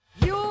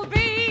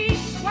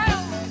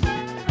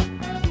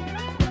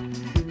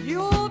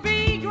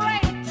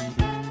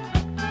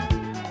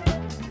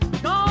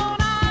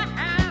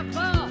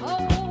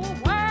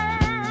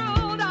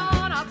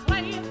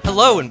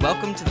Hello and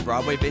welcome to the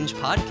Broadway Binge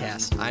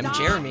Podcast. I'm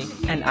Jeremy.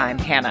 And I'm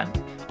Hannah.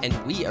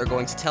 And we are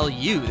going to tell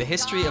you the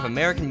history of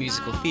American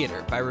musical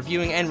theater by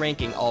reviewing and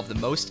ranking all of the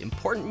most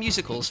important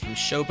musicals from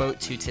Showboat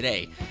to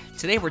today.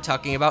 Today we're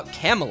talking about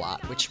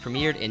Camelot, which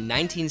premiered in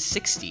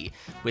 1960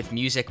 with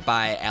music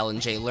by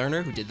Alan J.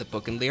 Lerner, who did the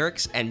book and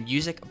lyrics, and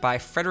music by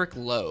Frederick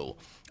Loewe.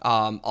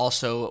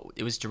 Also,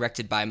 it was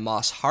directed by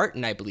Moss Hart,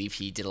 and I believe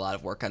he did a lot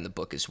of work on the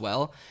book as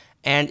well.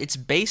 And it's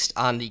based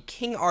on the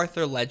King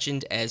Arthur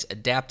legend as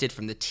adapted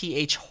from the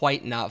T.H.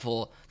 White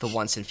novel, The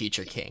Once and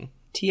Future King.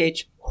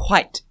 T.H.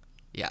 White.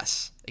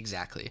 Yes,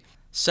 exactly.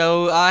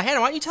 So, Hannah,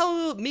 why don't you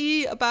tell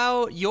me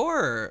about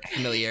your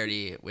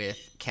familiarity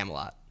with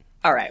Camelot?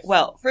 All right.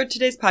 Well, for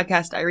today's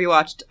podcast, I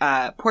rewatched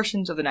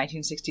portions of the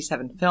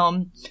 1967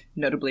 film,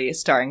 notably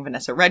starring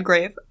Vanessa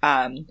Redgrave,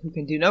 who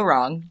can do no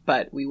wrong,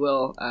 but we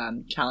will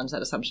challenge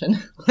that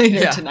assumption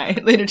later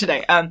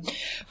today.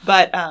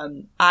 But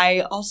I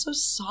also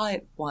saw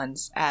it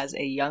once as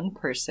a young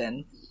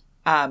person.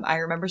 I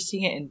remember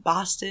seeing it in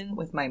Boston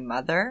with my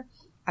mother.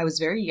 I was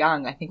very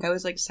young. I think I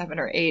was like 7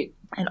 or 8.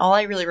 And all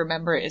I really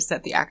remember is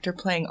that the actor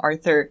playing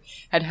Arthur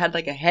had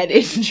like a head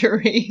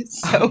injury.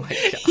 So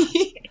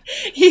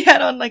he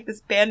had on like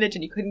this bandage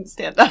and he couldn't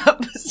stand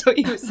up. So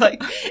he was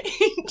like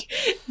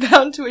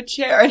bound to a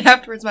chair. And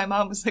afterwards my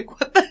mom was like,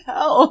 what the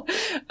hell?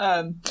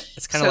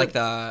 It's kind of like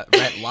the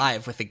Rent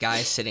Live with the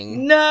guy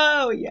sitting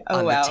on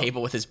the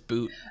table with his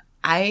boot.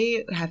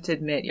 I have to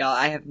admit, y'all,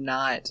 I have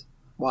not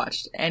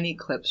watched any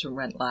clips from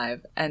Rent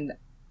Live. And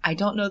I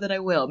don't know that I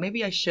will.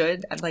 Maybe I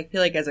should. I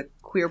feel like as a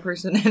queer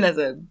person and as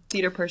a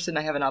theater person,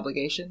 I have an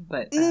obligation.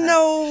 But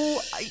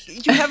no,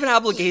 you have an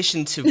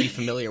obligation to be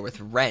familiar with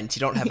Rent. You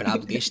don't have an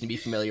obligation to be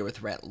familiar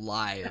with Rent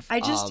Live.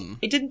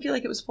 It didn't feel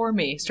like it was for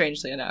me,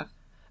 strangely enough.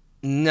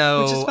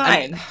 No, which is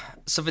fine.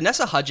 So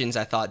Vanessa Hudgens,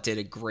 I thought, did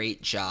a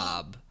great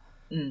job.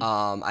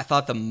 I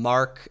thought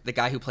the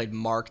guy who played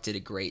Mark, did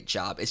a great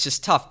job. It's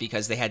just tough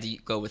because they had to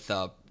go with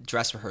a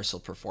dress rehearsal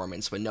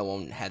performance when no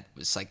one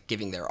was like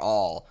giving their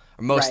all,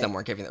 or most of them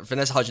weren't giving.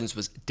 Vanessa Hudgens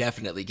was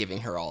definitely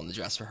giving her all in the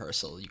dress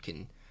rehearsal. You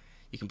can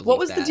believe that. What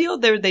was the deal?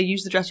 They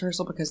used the dress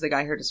rehearsal because the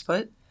guy hurt his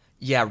foot?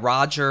 Yeah,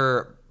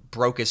 Roger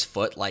broke his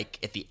foot like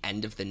at the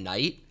end of the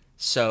night,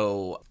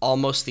 so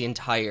almost at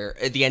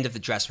the end of the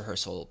dress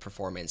rehearsal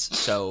performance.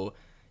 So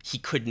he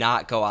could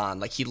not go on.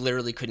 Like, he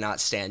literally could not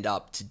stand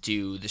up to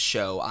do the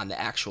show on the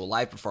actual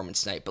live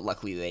performance night, but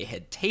luckily they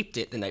had taped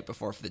it the night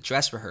before for the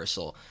dress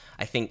rehearsal,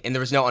 I think, and there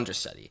was no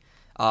understudy.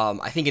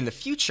 I think in the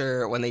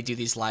future, when they do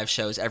these live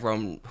shows,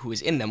 everyone who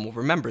is in them will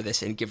remember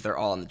this and give their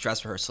all on the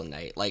dress rehearsal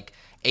night. Like,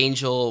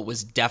 Angel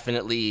was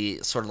definitely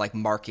sort of like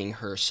marking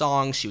her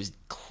songs. She was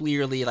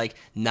clearly like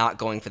not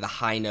going for the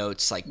high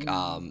notes, like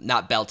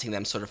not belting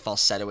them, sort of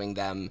falsettoing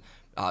them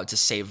to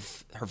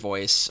save her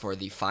voice for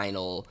the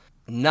final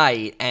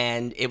night,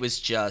 and it was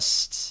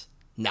just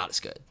not as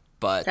good.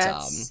 But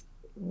that's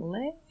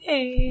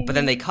lame. But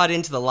then they cut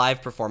into the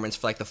live performance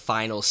for like the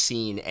final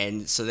scene,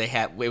 and so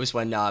it was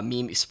when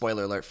Mimi,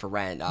 spoiler alert for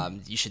Rent,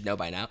 you should know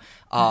by now,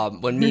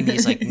 when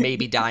Mimi's like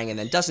maybe dying and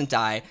then doesn't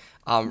die.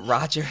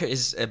 Roger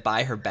is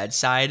by her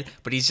bedside,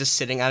 but he's just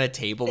sitting on a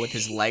table with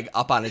his leg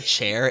up on a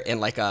chair in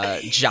like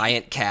a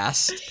giant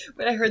cast.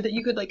 But I heard that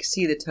you could like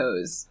see the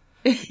toes.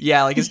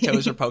 Yeah, like his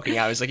toes were poking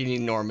out. It was like an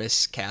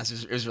enormous cast.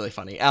 It was really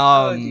funny.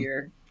 Oh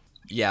dear.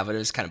 Yeah, but it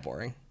was kind of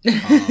boring.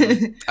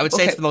 I would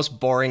say it's the most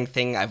boring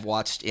thing I've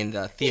watched in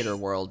the theater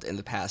world in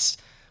the past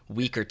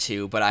week or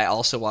two, but I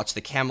also watched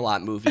the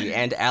Camelot movie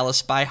and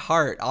Alice by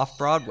Heart off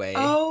Broadway.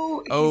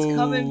 He's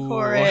coming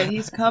for it.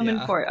 He's coming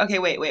for it. Okay,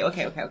 wait.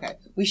 Okay.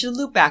 We should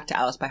loop back to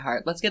Alice by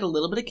Heart. Let's get a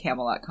little bit of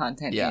Camelot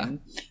content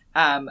in.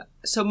 That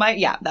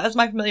was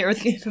my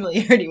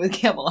familiarity with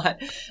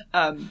Camelot.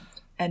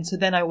 And so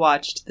then I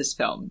watched this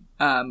film,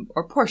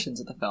 or portions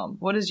of the film.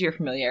 What is your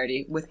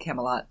familiarity with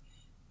Camelot,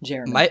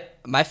 Jeremy?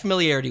 My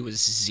familiarity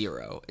was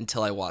zero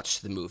until I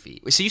watched the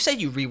movie. So you said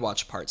you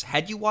rewatched parts.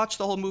 Had you watched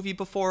the whole movie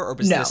before, or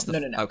was this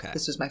No. Okay.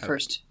 This was my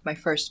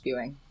first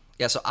viewing.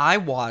 Yeah, so I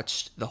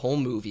watched the whole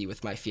movie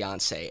with my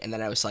fiance, and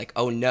then I was like,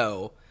 oh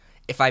no,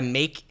 if I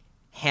make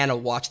Hannah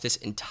watch this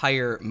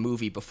entire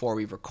movie before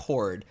we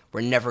record,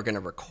 we're never going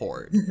to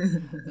record.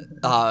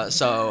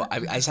 So I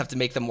just have to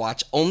make them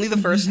watch only the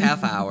first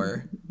half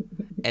hour,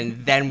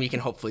 and then we can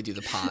hopefully do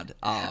the pod.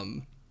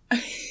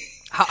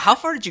 How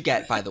far did you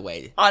get, by the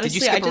way?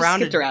 Honestly, did you skip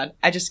around?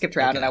 I just skipped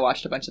around and I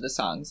watched a bunch of the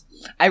songs.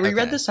 I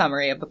reread the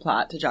summary of the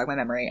plot to jog my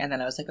memory, and then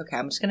I was like, okay,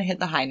 I'm just going to hit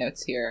the high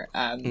notes here.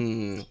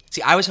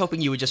 See, I was hoping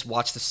you would just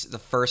watch the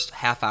first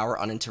half hour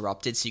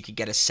uninterrupted so you could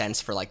get a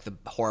sense for like the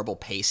horrible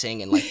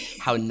pacing and like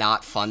how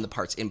not fun the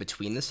parts in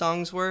between the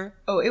songs were.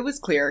 Oh, it was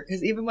clear,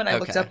 because even when I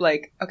looked up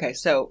like, okay,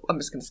 so I'm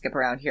just going to skip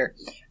around here.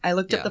 I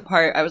looked up the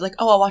part, I was like,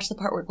 oh, I'll watch the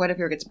part where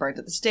Guinevere gets burned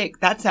at the stake.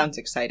 That sounds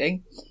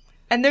exciting.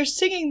 And they're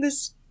singing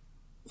this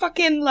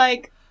fucking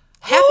like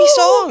happy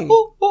song.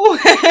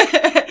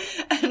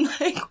 And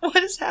like, what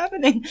is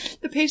happening?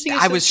 The pacing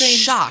is so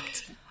strange.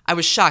 I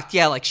was shocked.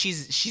 Yeah, like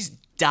she's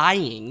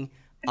dying.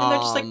 And then they're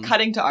just like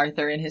cutting to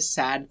Arthur in his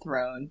sad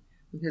throne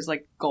with his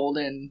like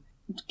golden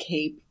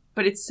cape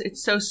but it's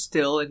so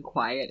still and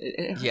quiet.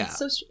 Yeah. It's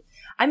so.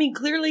 I mean,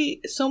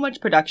 clearly, so much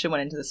production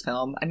went into this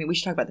film. I mean, we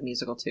should talk about the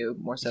musical too,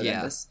 more so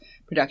than this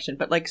production.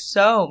 But like,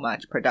 so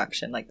much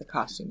production. Like, the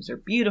costumes are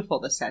beautiful,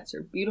 the sets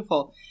are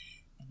beautiful,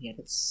 and yet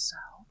it's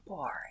so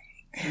boring.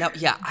 Now,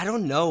 yeah, I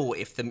don't know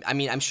if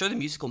I'm sure the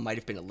musical might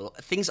have been a little.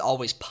 Things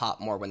always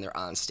pop more when they're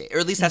on stage, or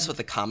at least that's what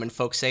the common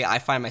folks say. I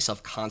find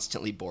myself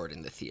constantly bored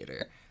in the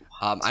theater.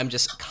 I'm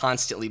just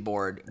constantly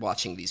bored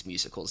watching these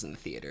musicals in the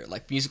theater.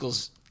 Like,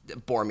 musicals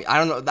bore me.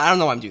 I don't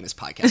know why I'm doing this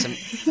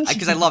podcast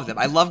because I love them.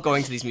 I love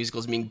going to these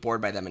musicals, being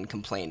bored by them and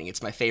complaining.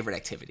 It's my favorite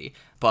activity.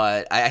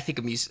 But I think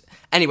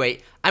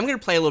anyway, I'm going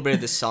to play a little bit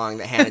of this song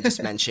that Hannah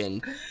just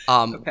mentioned.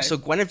 Okay. So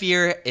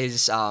Guinevere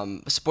is,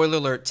 spoiler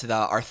alert to the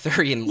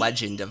Arthurian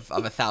legend of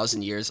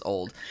 1,000 years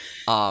old,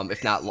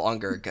 if not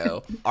longer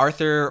ago.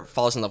 Arthur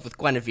falls in love with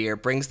Guinevere,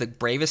 brings the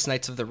bravest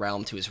knights of the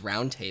realm to his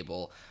round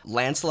table.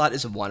 Lancelot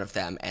is one of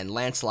them, and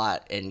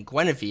Lancelot and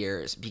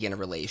Guinevere begin a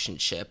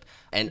relationship.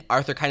 And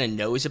Arthur kind of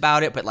knows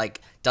about it, but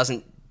like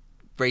doesn't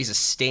raise a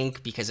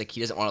stink because like he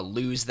doesn't want to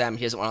lose them.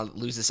 He doesn't want to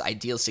lose this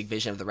idealistic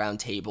vision of the round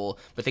table.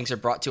 But things are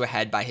brought to a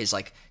head by his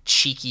like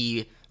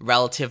cheeky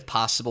relative,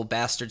 possible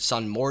bastard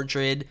son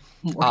Mordred,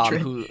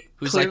 who's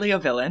clearly like a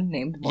villain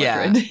named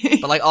Mordred. Yeah,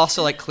 but like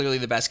also like clearly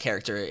the best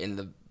character in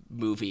the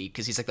movie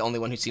because he's like the only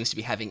one who seems to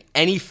be having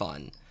any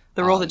fun.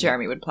 The role that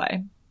Jeremy would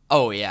play.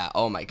 Oh yeah.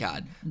 Oh my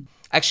God.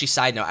 Actually,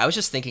 side note, I was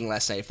just thinking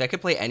last night, if I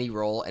could play any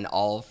role in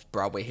all of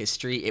Broadway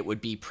history, it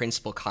would be Prince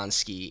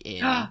Bolkonsky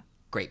in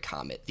Great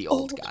Comet, the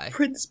old guy.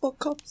 Prince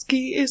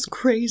Bolkonsky is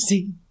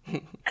crazy,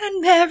 and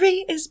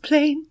Mary is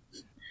plain.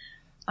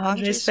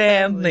 Andre's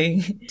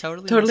family.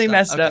 Totally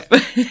messed up.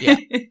 Yeah.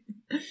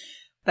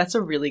 That's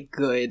a really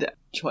good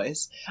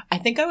choice. I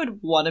think I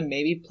would want to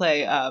maybe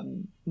play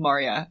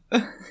Maria.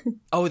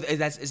 Oh,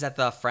 is that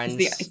the friend's?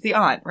 It's the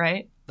aunt,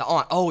 right? The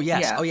aunt. Oh,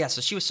 yes. Yeah. Oh, yeah. So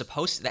she was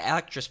the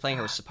actress playing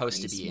her was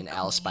supposed to be in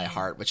Alice by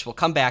Heart, which we'll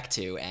come back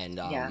to.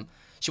 And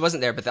she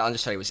wasn't there, but the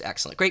understudy was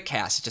excellent. Great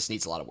cast. It just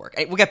needs a lot of work.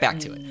 We'll get back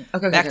to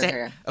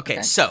it.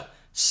 Okay.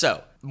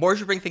 So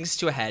Mordred brings things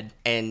to a head,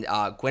 and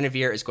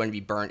Guinevere is going to be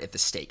burnt at the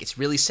stake. It's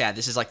really sad.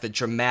 This is like the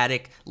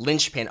dramatic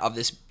linchpin of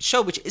this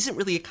show, which isn't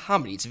really a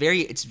comedy. It's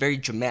very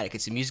dramatic.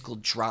 It's a musical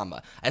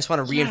drama. I just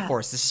want to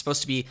reinforce this is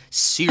supposed to be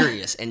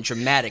serious and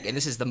dramatic, and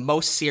this is the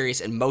most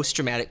serious and most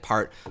dramatic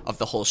part of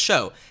the whole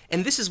show.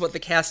 And this is what the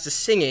cast is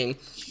singing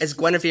as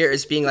Guinevere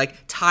is being like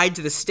tied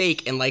to the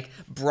stake and like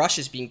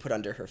brushes being put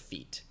under her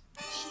feet.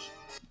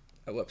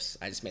 Oh, whoops!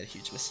 I just made a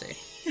huge mistake.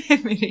 I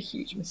made a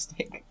huge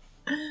mistake.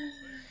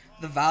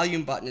 The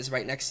volume button is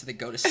right next to the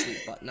go to sleep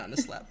button on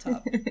this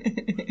laptop.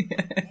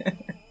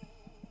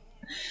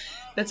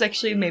 That's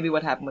actually maybe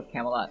what happened with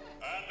Camelot.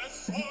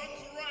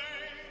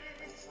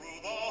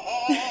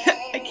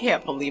 I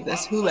can't believe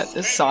this. Who let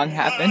this song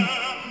happen?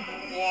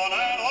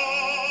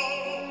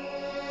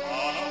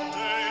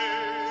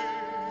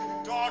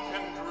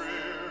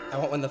 I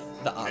want when the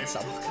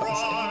ensemble comes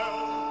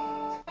in.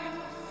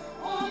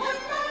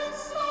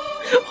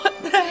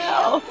 What the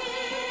hell?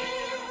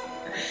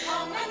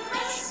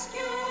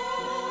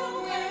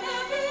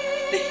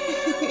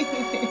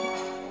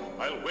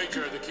 I'll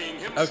wager the king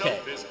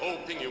himself is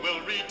hoping you will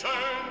return.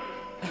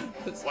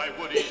 Why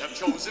would he have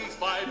chosen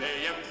 5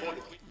 a.m. for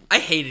the queen? I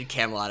hated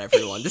Camelot,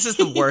 everyone. This is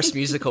the worst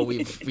musical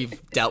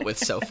we've dealt with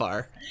so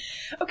far.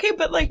 Okay,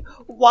 but like,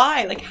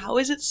 why? Like, how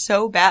is it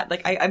so bad?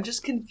 Like, I'm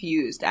just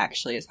confused.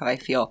 Actually, is how I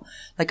feel.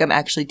 Like, I'm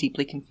actually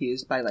deeply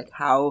confused by like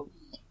how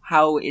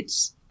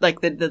it's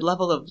like the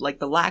level of like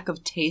the lack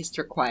of taste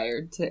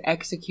required to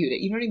execute it.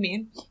 You know what I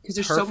mean? Because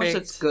there's so much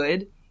that's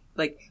good.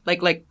 Like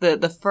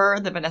the fur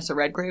that Vanessa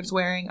Redgrave's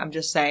wearing. I'm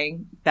just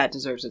saying that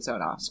deserves its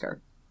own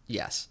Oscar.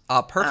 Yes.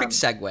 Perfect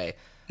segue.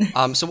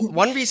 So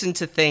one reason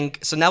to think,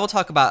 so now we'll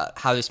talk about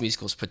how this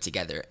musical is put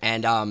together.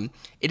 And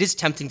it is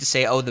tempting to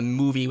say, oh, the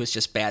movie was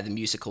just bad, the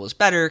musical is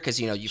better,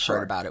 because, you know, you've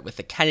heard about it with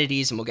the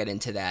Kennedys, and we'll get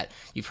into that.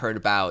 You've heard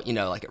about, you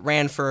know, like it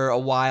ran for a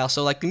while,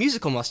 so like the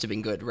musical must have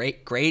been good,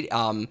 right? Great.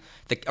 The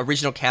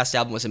original cast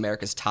album was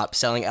America's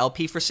top-selling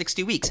LP for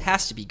 60 weeks.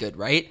 Has to be good,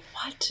 right?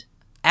 What?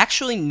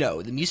 Actually,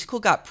 no. The musical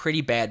got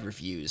pretty bad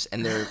reviews,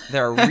 and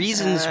there are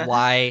reasons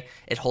why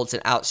it holds an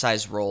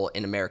outsized role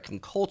in American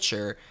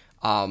culture,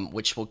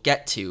 which we'll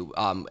get to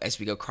as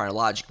we go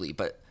chronologically.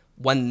 But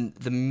when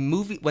the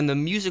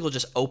musical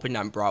just opened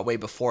on Broadway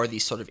before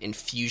these sort of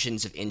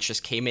infusions of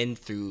interest came in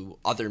through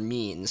other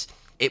means,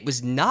 it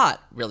was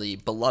not really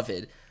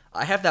beloved.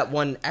 I have that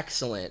one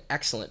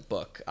excellent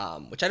book,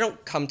 which I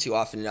don't come to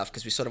often enough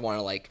because we sort of want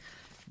to like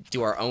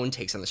do our own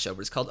takes on the show, but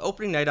it's called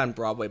Opening Night on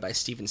Broadway by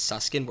Stephen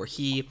Susskind, where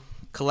he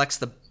collects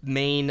the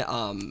main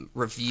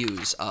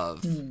reviews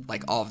of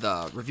like all of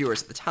the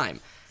reviewers at the time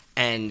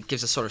and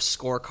gives a sort of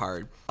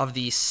scorecard. Of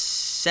the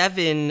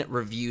 7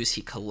 reviews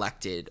he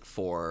collected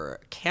for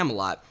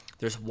Camelot,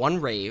 there's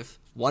 1 rave,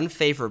 1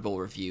 favorable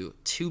review,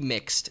 2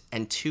 mixed,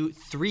 and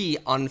 3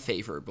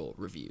 unfavorable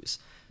reviews.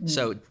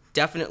 So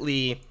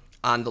definitely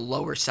on the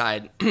lower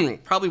side,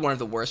 probably one of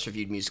the worst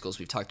reviewed musicals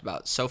we've talked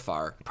about so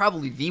far.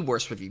 Probably the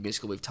worst reviewed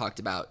musical we've talked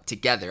about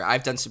together.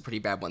 I've done some pretty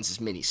bad ones as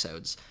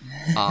minisodes.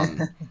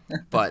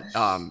 But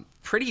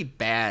pretty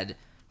bad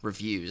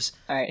reviews.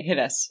 All right, hit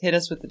us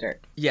with the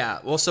dirt. Yeah,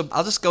 well, so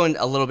I'll just go in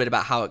a little bit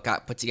about how it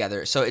got put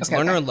together. So it's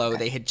Lerner and Loewe.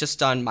 They had just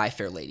done My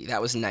Fair Lady.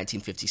 That was in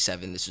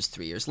 1957. This was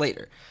 3 years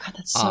later. God,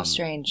 that's so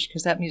strange,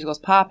 because that musical's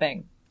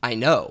popping. I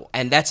know,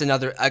 and that's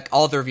another,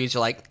 all the reviews are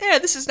like,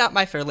 this is not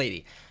My Fair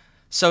Lady.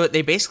 So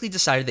they basically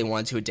decided they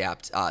wanted to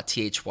adapt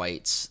T.H.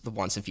 White's The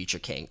Once and Future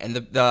King. And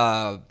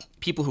the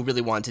people who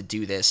really wanted to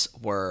do this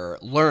were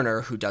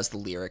Lerner, who does the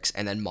lyrics,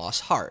 and then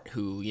Moss Hart,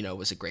 who,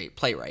 was a great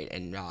playwright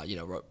and,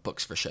 wrote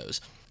books for shows.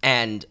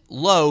 And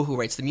Loewe, who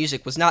writes the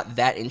music, was not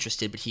that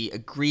interested, but he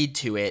agreed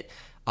to it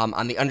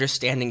on the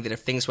understanding that if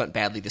things went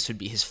badly, this would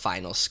be his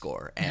final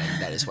score.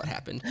 And that is what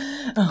happened.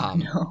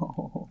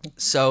 No.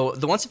 So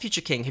The Once and Future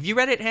King, have you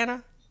read it,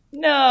 Hannah?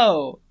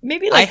 No.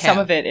 Maybe some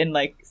of it in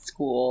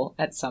school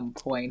at some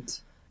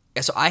point.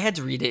 Yeah, so I had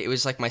to read it. It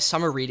was my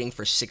summer reading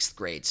for 6th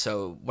grade.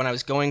 So when I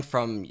was going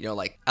from,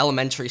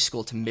 elementary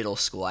school to middle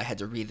school, I had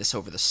to read this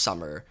over the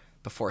summer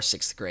before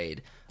 6th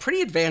grade.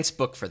 Pretty advanced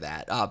book for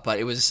that, but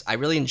I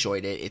really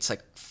enjoyed it. It's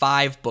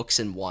 5 books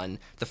in one.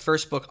 The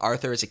first book,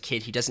 Arthur is a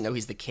kid. He doesn't know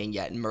he's the king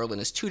yet, and Merlin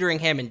is tutoring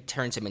him and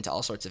turns him into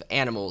all sorts of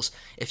animals.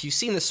 If you've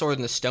seen The Sword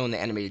and the Stone, the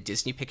animated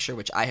Disney picture,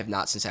 which I have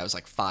not since I was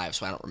 5,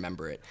 so I don't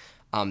remember it,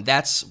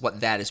 that's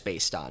what that is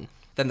based on.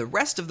 Then the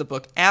rest of the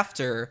book,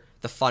 after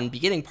the fun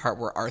beginning part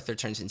where Arthur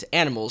turns into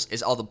animals,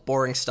 is all the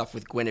boring stuff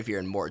with Guinevere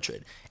and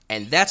Mordred.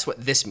 And that's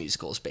what this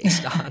musical is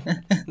based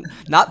on,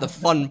 not the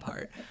fun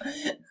part.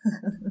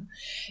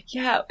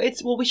 Yeah,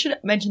 we should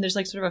mention there's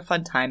sort of a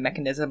fun time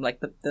mechanism.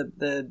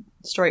 The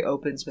story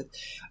opens with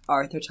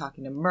Arthur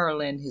talking to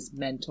Merlin, his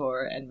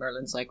mentor, and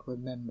Merlin's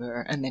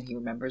remember, and then he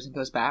remembers and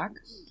goes back.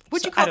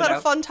 Would you call that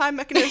a fun time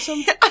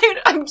mechanism?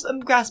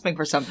 I'm grasping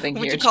for something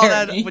here. Would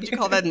you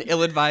call that an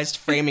ill-advised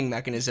framing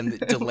mechanism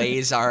that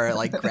delays our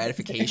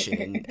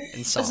gratification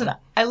and so on? Listen,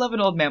 I love an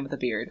old man with a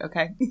beard.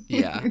 Okay.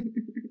 Yeah.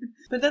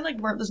 But then,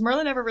 does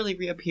Merlin ever really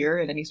reappear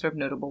in any sort of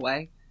notable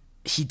way?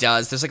 He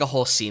does. There's a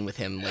whole scene with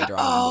him later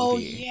on in the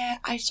movie. Oh, yeah.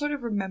 I sort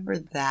of remember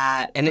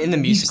that. And in the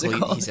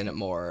musical, he's in it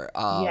more.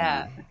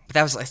 Yeah. But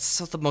that was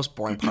still the most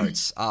boring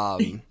parts.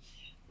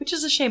 Which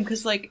is a shame,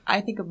 because, I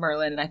think of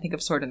Merlin and I think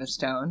of Sword in the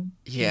Stone.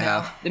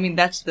 Yeah. I mean,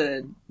 that's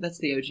the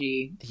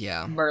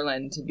OG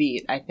Merlin to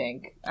beat, I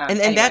think.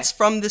 And that's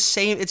from the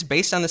same, it's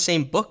based on the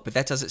same book, but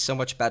that does it so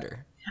much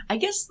better. I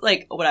guess,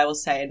 what I will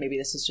say, and maybe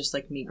this is just,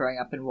 me growing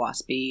up in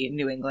waspy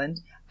New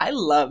England, I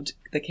loved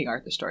the King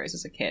Arthur stories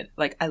as a kid.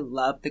 I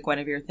loved the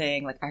Guinevere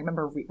thing. I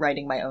remember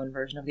writing my own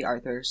version of the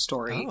Arthur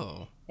story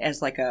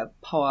as, a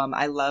poem.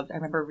 I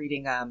remember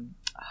reading, I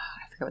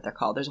forget what they're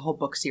called. There's a whole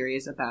book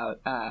series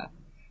about,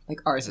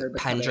 Arthur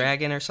becoming...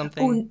 Pendragon or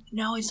something? Oh,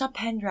 no, it's not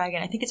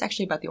Pendragon. I think it's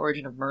actually about the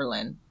origin of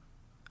Merlin.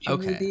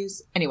 Did you read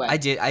these? Anyway. I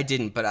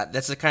didn't, but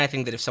that's the kind of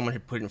thing that if someone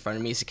had put it in front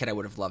of me as a kid, I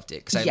would have loved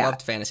it, because I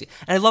loved fantasy.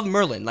 And I love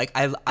Merlin.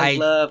 I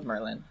love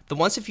Merlin. The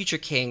Once and Future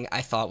King,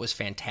 I thought was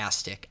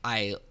fantastic.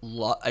 I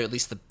love, at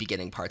least the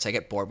beginning parts. I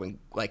get bored when,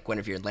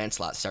 Guinevere and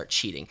Lancelot start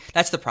cheating.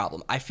 That's the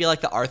problem. I feel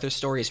like the Arthur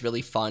story is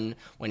really fun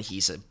when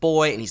he's a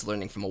boy and he's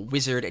learning from a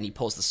wizard and he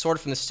pulls the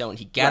sword from the stone.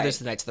 He gathers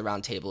the Knights of the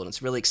Round Table and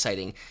it's really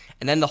exciting.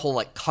 And then the whole,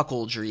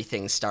 cuckoldry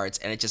thing starts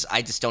and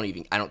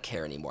I don't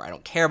care anymore. I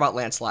don't care about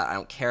Lancelot. I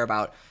don't care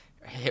about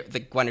the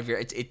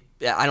Guinevere.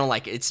 I don't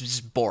like it. It's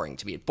just boring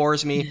to me. It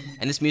bores me.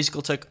 And this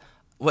musical took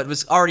what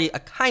was already a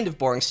kind of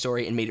boring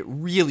story and made it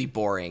really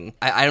boring.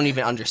 I don't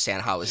even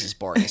understand how it was as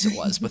boring as it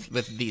was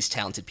with these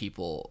talented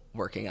people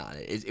working on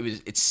it.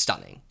 It's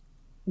stunning.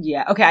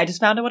 Yeah. Okay. I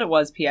just found out what it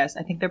was. P.S.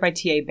 I think they're by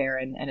T.A.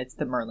 Barron, and it's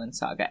the Merlin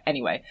Saga.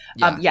 Anyway.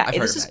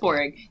 This is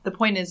boring. Yeah. The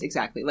point is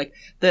exactly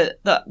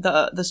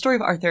the story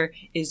of Arthur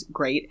is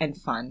great and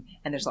fun,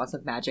 and there's lots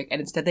of magic, and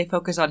instead they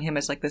focus on him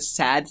as this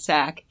sad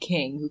sack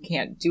king who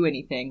can't do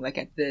anything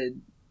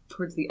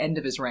towards the end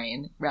of his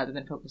reign, rather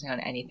than focusing on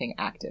anything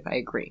active. I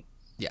agree.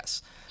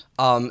 Yes.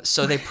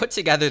 So they put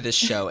together this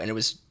show, and it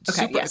was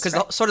super, because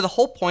sort of the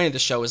whole point of the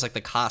show was the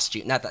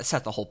costume. That's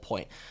not the whole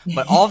point,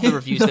 but all of the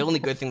reviews, the only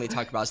good thing they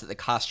talked about is that the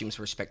costumes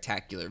were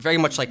spectacular. Very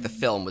much like the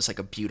film was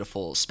a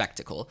beautiful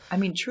spectacle. I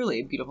mean,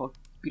 truly beautiful,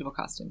 beautiful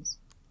costumes.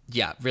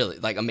 Yeah, really,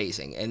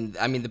 amazing. And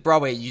I mean, the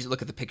Broadway, you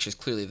look at the pictures,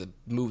 clearly the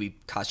movie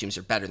costumes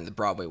are better than the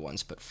Broadway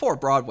ones, but for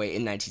Broadway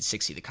in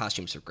 1960, the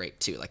costumes are great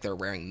too. They were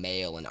wearing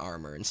mail and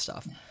armor and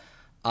stuff.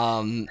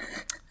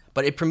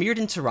 But it premiered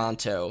in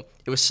Toronto.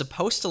 It was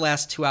supposed to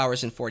last 2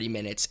 hours and 40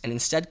 minutes, and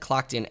instead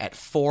clocked in at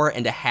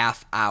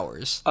 4.5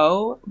 hours.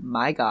 Oh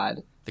my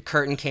God. The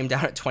curtain came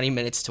down at 20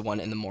 minutes to 1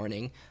 in the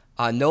morning.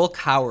 Noel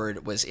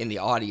Coward was in the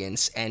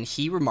audience, and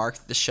he remarked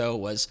that the show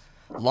was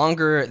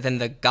longer than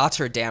the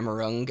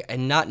Götterdämmerung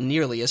and not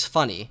nearly as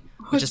funny.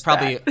 Which is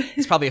probably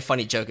it's probably a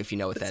funny joke if you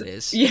know what that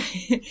is. Yeah,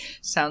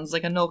 sounds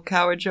like a Noel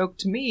Coward joke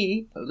to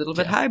me. A little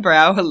bit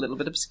highbrow, a little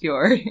bit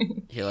obscure.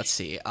 Here, let's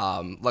see.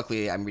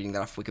 Luckily, I'm reading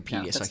that off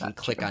Wikipedia, so I can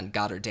click on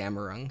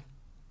Götterdämmerung.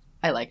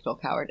 I like Noel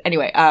Coward.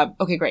 Anyway,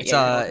 okay, great.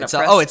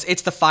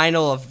 It's the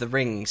final of the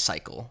Ring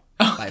cycle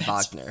by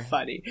Wagner.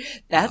 Funny.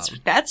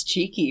 That's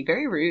cheeky.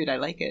 Very rude. I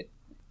like it.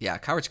 Yeah,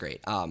 Coward's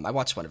great. I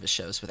watched one of his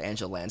shows with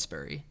Angela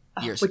Lansbury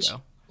years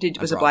ago.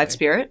 Was it Blithe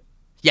Spirit?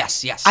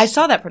 Yes. I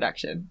saw that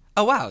production.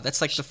 Oh wow,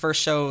 that's like the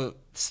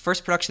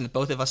first production that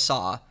both of us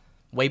saw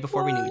way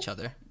before we knew each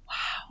other.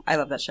 Wow, I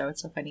love that show.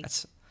 It's so funny.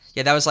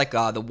 That was like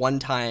the one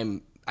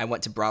time I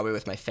went to Broadway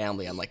with my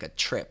family on like a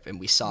trip, and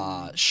we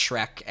saw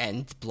Shrek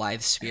and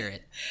Blithe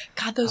Spirit.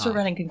 God, those were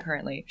running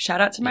concurrently.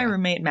 Shout out to my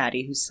roommate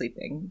Maddie, who's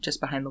sleeping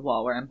just behind the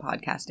wall where I'm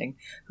podcasting,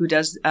 who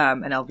does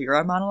an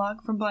Elvira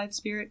monologue from Blithe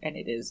Spirit, and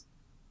it is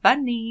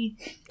funny.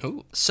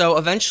 Ooh. So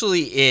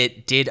eventually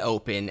it did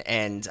open,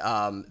 and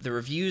the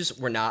reviews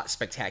were not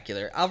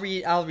spectacular. I'll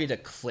read a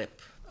clip,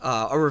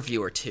 a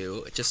review or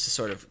two, just to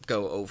sort of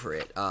go over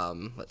it.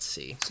 Let's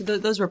see. So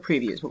those were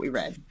previews, what we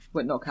read,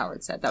 what Noel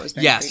Coward said. That was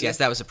yes,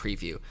 that was a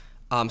preview.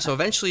 So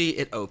eventually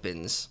it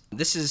opens.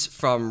 This is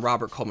from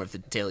Robert Coleman of the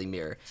Daily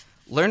Mirror.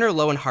 Lerner,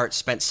 Lowe, and Hart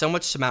spent so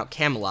much to mount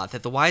Camelot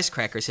that the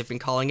wisecrackers have been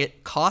calling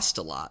it Cost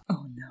a Lot.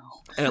 Oh no.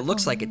 And it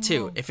looks like it,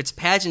 too. If it's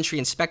pageantry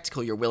and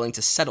spectacle you're willing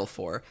to settle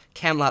for,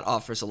 Camelot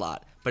offers a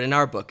lot. But in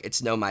our book,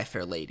 it's no My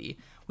Fair Lady.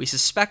 We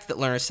suspect that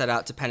Lerner set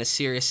out to pen a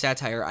serious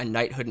satire on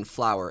knighthood and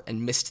flower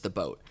and missed the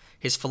boat.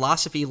 His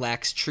philosophy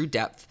lacks true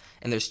depth,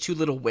 and there's too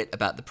little wit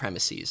about the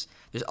premises.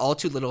 There's all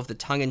too little of the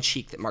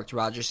tongue-in-cheek that marked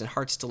Rodgers and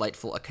Hart's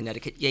delightful A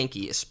Connecticut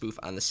Yankee, a spoof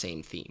on the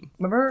same theme.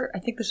 Remember, I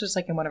think this was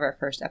like in one of our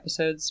first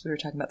episodes, we were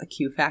talking about the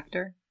Q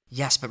factor.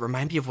 Yes, but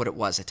remind me of what it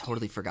was. I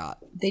totally forgot.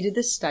 They did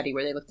this study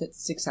where they looked at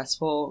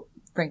successful,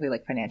 frankly,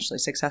 like financially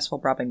successful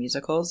Broadway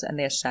musicals, and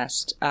they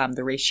assessed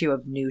the ratio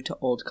of new to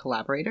old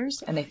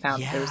collaborators, and they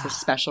found there was this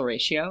special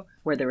ratio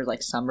where there were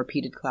like some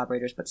repeated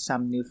collaborators, but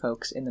some new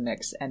folks in the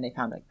mix, and they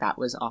found like that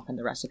was often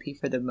the recipe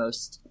for the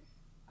most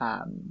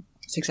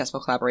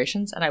successful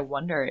collaborations. And I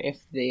wonder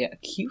if the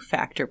Q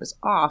factor was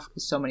off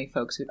because so many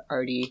folks who'd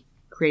already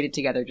created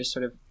together just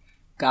sort of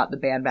got the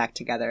band back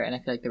together, and I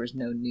feel like there was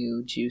no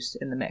new juice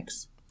in the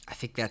mix. I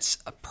think that's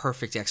a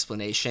perfect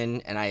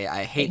explanation, and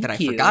I hate that I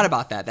forgot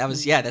about that.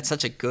 That's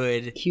such a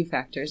good Q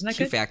factor, isn't that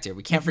Q good? factor.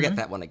 We can't forget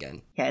that one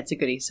again. Yeah, it's a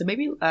goodie. So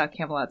maybe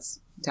Camelot's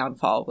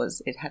downfall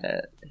was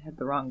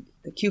the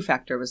Q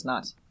factor was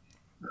not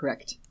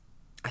correct.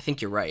 I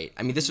think you're right.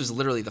 I mean, this was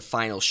literally the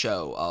final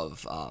show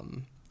of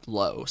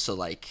Lowe, so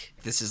like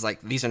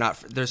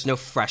there's no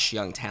fresh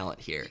young talent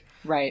here.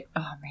 Right.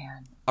 Oh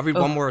man. I'll read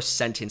one more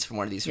sentence from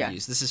one of these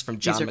reviews. This is from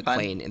John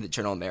McClain fun. in the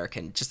Journal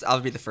American. I'll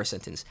read the first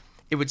sentence.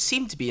 It would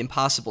seem to be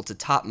impossible to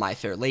top My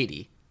Fair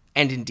Lady,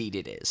 and indeed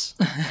it is.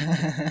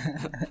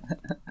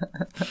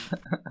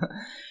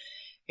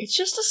 It's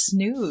just a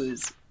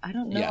snooze. I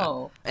don't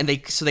know. Yeah. And they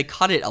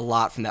cut it a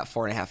lot from that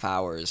 4.5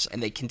 hours,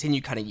 and they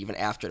continue cutting even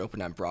after it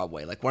opened on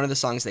Broadway. Like one of the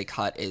songs they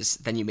cut is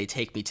 "Then You May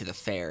Take Me to the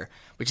Fair,"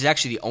 which is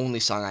actually the only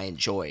song I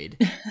enjoyed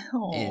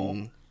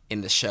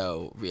in the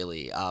show.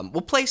 Really,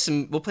 we'll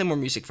play more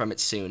music from it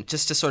soon,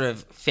 just to sort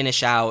of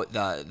finish out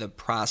the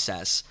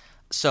process.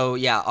 So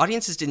yeah,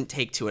 audiences didn't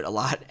take to it a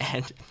lot,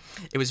 and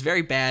it was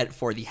very bad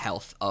for the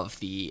health of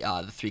the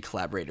three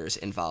collaborators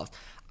involved.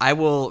 I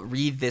will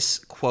read this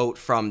quote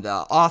from the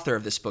author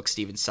of this book,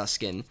 Stephen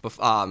Susskind,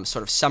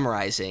 sort of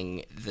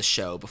summarizing the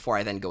show before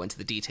I then go into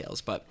the details.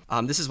 But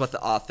this is what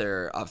the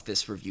author of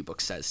this review book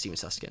says, Stephen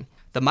Susskind.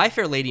 The My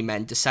Fair Lady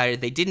men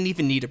decided they didn't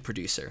even need a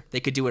producer. They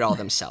could do it all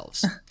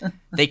themselves.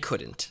 They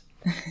couldn't.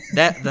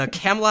 That the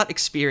Camelot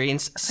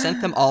experience sent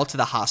them all to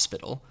the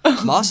hospital.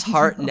 Moss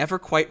Hart never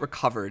quite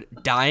recovered,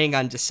 dying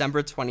on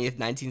December 20th,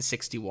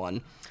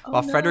 1961,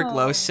 while Frederick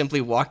Lowe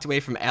simply walked away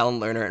from Alan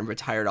Lerner and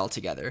retired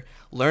altogether.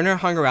 Lerner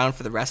hung around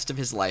for the rest of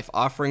his life,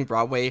 offering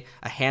Broadway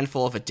a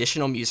handful of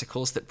additional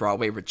musicals that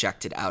Broadway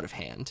rejected out of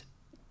hand.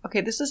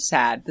 Okay, this is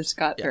sad. This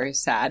got very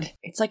sad.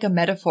 It's like a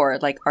metaphor,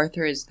 like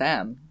Arthur is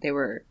them. They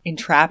were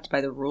entrapped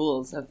by the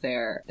rules of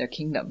their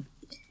kingdom.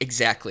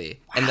 Exactly.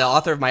 Wow. And the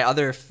author of my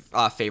other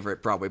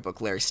favorite Broadway book,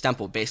 Larry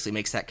Stemple, basically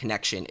makes that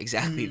connection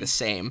exactly the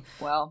same.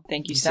 Well,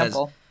 thank you,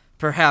 Stemple. Says,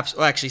 perhaps,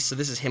 well, actually, so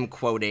this is him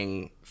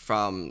quoting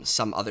from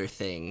some other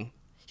thing.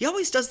 He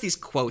always does these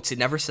quotes. It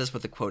never says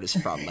what the quote is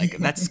from. Like,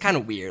 that's kind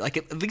of weird. Like,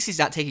 at least he's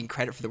not taking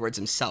credit for the words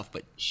himself,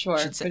 but sure.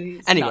 But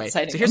he's anyway, not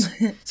citing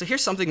them. So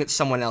here's something that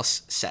someone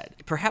else said.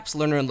 Perhaps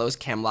Lerner and Lowe's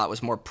Camelot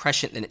was more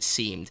prescient than it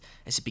seemed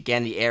as it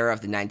began the era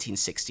of the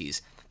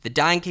 1960s. The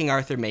dying King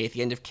Arthur may, at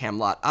the end of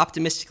Camelot,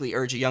 optimistically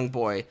urge a young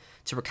boy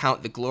to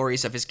recount the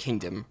glories of his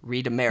kingdom,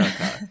 read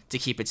America, to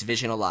keep its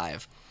vision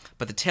alive.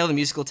 But the tale the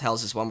musical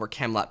tells is one where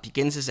Camelot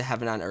begins as a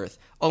heaven on earth,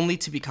 only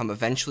to become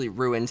eventually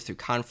ruined through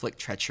conflict,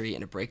 treachery,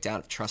 and a breakdown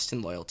of trust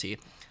and loyalty,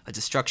 a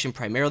destruction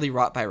primarily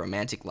wrought by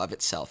romantic love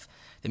itself.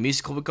 The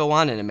musical would go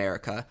on in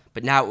America,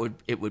 but now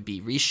it would be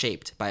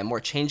reshaped by a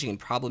more changing and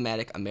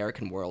problematic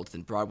American world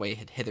than Broadway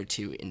had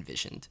hitherto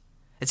envisioned.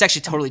 It's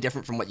actually totally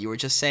different from what you were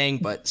just saying,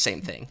 but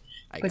same thing.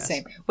 I guess.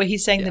 Same. Wait,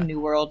 he's saying the New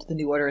World, the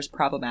New Order is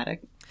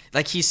problematic?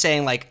 Like, he's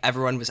saying, like,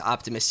 everyone was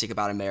optimistic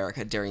about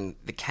America during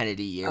the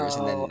Kennedy years. Oh,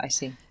 and then, I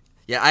see.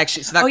 Yeah,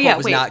 actually, so that quote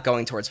was not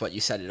going towards what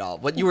you said at all.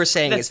 What you were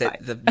saying is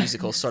that the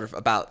musical is sort of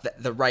about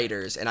the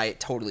writers, and I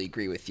totally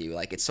agree with you.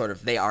 Like, it's sort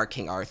of, they are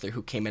King Arthur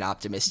who came in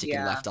optimistic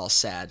and left all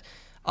sad.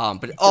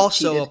 But it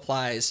also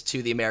applies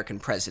to the American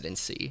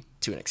presidency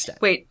to an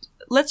extent. Wait,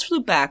 let's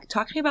loop back.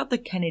 Talk to me about the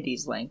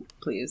Kennedys link,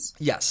 please.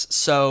 Yes.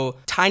 So,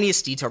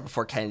 tiniest detour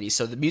before Kennedy.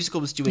 So, the musical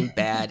was doing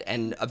bad,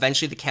 and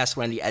eventually the cast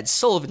went on the Ed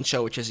Sullivan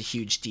Show, which was a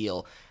huge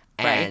deal.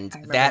 And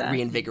that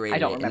reinvigorated I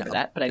don't remember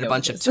that, but I know a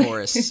bunch of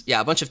tourists.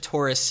 Yeah, a bunch of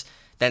tourists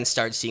then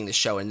started seeing the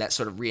show, and that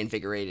sort of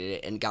reinvigorated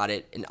it and got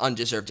it an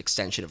undeserved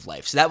extension of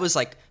life. So that was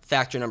like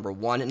factor number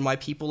one in why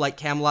people like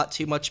Camelot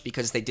too much,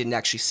 because they didn't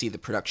actually see the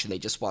production. They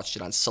just watched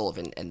it on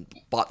Sullivan and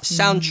bought the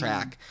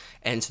soundtrack.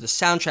 And so the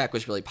soundtrack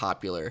was really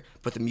popular,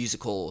 but the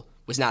musical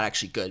was not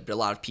actually good. But a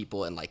lot of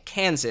people in like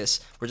Kansas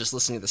were just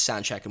listening to the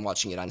soundtrack and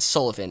watching it on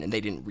Sullivan, and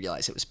they didn't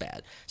realize it was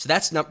bad. So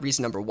that's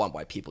reason number one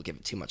why people give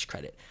it too much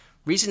credit.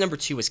 Reason number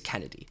two was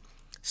Kennedy.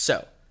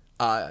 So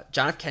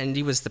John F.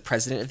 Kennedy was the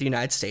president of the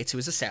United States who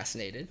was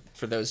assassinated,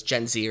 for those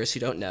Gen Zers who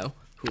don't know,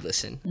 who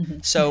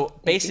listen. So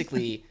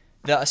basically,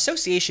 the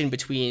association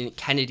between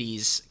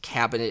Kennedy's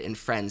cabinet and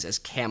friends as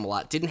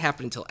Camelot didn't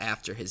happen until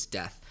after his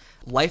death.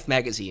 Life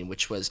magazine,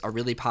 which was a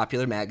really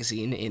popular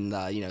magazine in the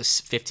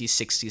 50s,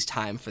 60s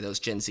time for those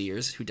Gen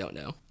Zers who don't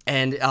know.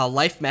 And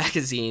Life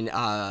magazine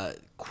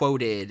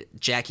quoted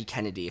Jackie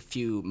Kennedy a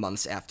few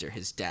months after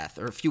his death,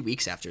 or a few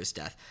weeks after his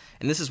death.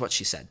 And this is what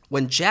she said.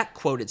 When Jack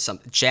quoted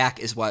something, Jack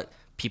is what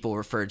people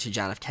referred to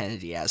John F.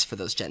 Kennedy as, for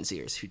those Gen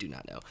Zers who do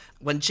not know.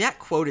 When Jack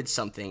quoted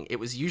something, it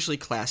was usually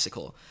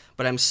classical,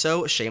 but I'm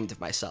so ashamed of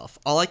myself.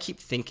 All I keep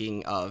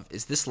thinking of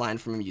is this line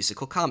from a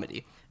musical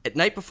comedy. At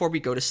night before we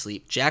go to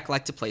sleep, Jack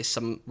liked to play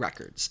some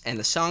records, and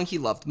the song he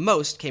loved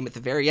most came at the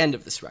very end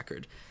of this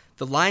record.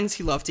 The lines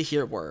he loved to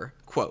hear were,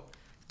 quote,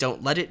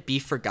 "Don't let it be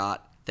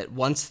forgot that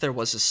once there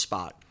was a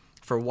spot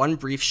for one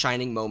brief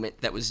shining moment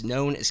that was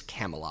known as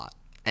Camelot,"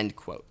 end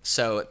quote.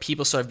 So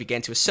people sort of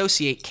began to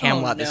associate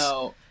Camelot,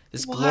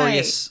 this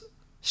glorious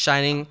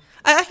shining.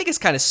 I think it's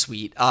kind of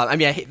sweet. I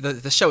mean, I hate,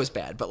 the show is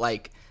bad, but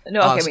like...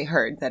 No, okay, we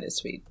heard that is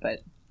sweet,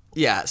 but...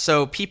 Yeah,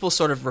 so people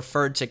sort of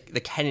referred to the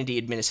Kennedy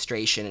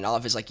administration and all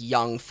of his like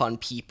young, fun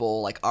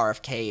people like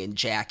RFK and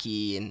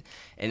Jackie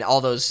and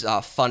all those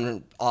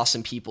fun,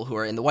 awesome people who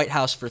are in the White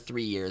House for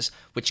 3 years,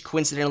 which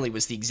coincidentally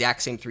was the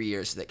exact same 3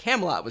 years that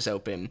Camelot was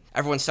open.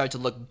 Everyone started to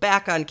look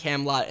back on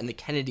Camelot and the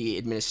Kennedy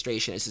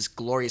administration as this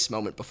glorious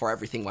moment before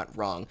everything went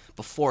wrong,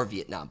 before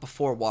Vietnam,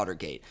 before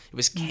Watergate. It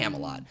was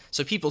Camelot.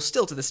 So people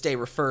still to this day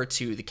refer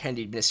to the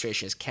Kennedy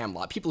administration as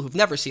Camelot. People who've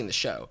never seen the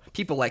show,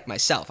 people like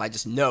myself, I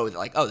just know that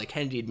like, oh, the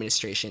Kennedy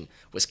administration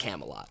was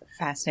Camelot.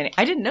 Fascinating.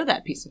 I didn't know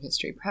that piece of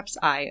history. Perhaps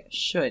I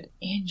should.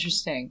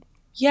 Interesting.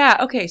 Yeah,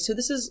 okay, so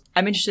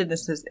I'm interested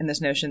in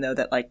this notion, though,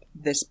 that, like,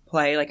 this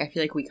play, like, I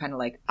feel like we kind of,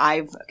 like,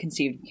 I've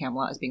conceived of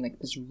Camelot as being, like,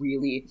 this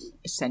really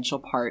essential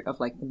part of,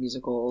 like, the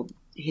musical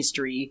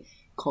history,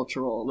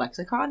 cultural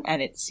lexicon,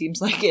 and it seems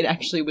like it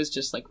actually was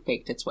just, like,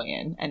 faked its way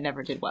in and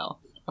never did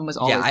well. And was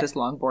always this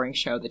long, boring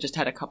show that just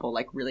had a couple,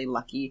 like, really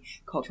lucky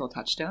cultural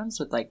touchstones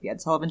with, like, the Ed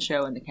Sullivan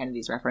Show and the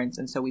Kennedys reference,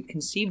 and so we've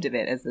conceived of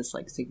it as this,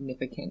 like,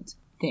 significant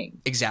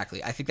thing.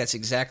 Exactly. I think that's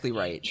exactly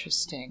right.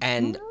 Interesting.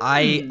 And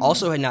I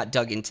also had not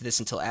dug into this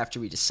until after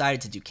we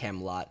decided to do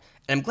Camelot.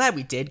 And I'm glad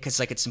we did, because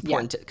like it's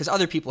important because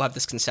other people have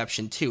this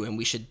conception too, and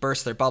we should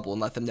burst their bubble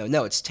and let them know,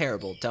 no, it's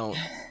terrible. Don't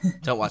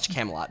watch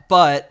Camelot.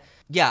 But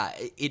yeah,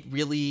 it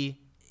really,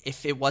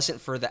 if it wasn't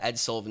for the Ed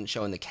Sullivan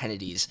Show and the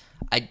Kennedys,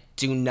 I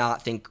do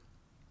not think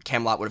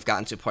Camelot would have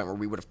gotten to a point where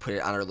we would have put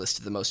it on our list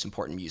of the most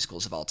important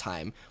musicals of all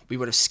time. We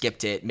would have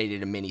skipped it, made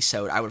it a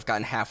mini-sode. I would have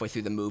gotten halfway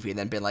through the movie and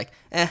then been like,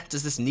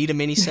 does this need a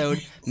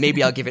mini-sode?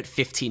 Maybe I'll give it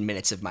 15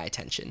 minutes of my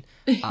attention.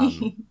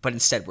 But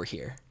instead, we're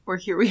here.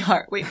 We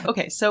are. Wait,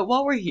 okay, so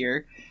while we're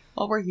here,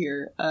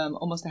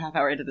 almost a half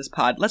hour into this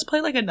pod, let's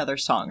play like another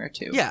song or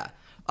two. Yeah.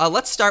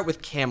 Let's start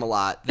with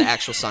Camelot, the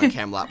actual song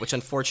Camelot, which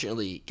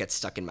unfortunately gets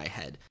stuck in my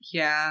head.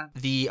 Yeah.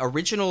 The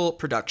original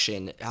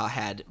production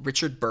had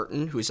Richard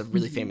Burton, who is a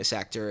really famous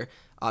actor,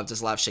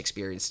 does a lot of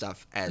Shakespearean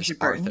stuff, as Richard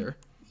Arthur. Burton,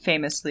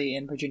 famously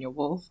in Virginia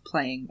Woolf,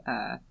 playing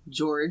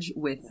George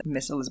with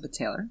Miss Elizabeth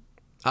Taylor.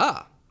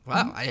 Ah,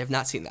 wow. I have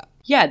not seen that.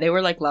 Yeah, they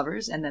were like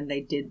lovers, and then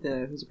they did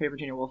the Who's Afraid of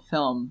Virginia Woolf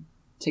film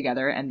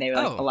together, and they were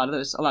like, a lot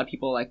of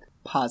people like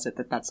posit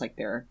that that's like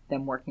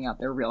them working out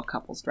their real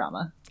couples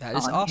drama. That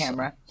is on awesome.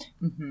 Camera.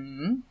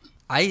 Mm-hmm.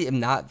 I am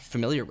not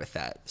familiar with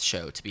that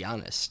show, to be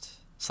honest.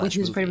 Which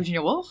Who's Afraid of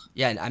Virginia Woolf?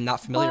 Yeah, I'm not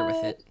familiar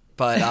with it.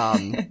 But,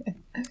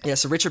 yeah,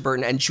 so Richard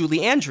Burton and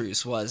Julie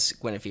Andrews was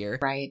Guinevere.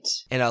 Right.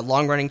 In a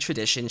long-running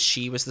tradition,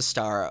 she was the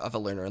star of a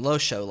Lerner and Loewe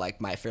show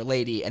like My Fair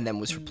Lady, and then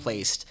was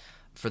replaced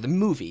for the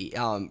movie.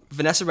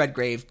 Vanessa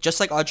Redgrave, just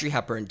like Audrey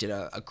Hepburn, did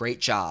a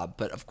great job,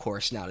 but of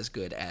course not as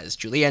good as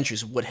Julie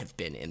Andrews would have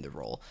been in the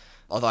role.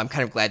 Although I'm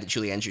kind of glad that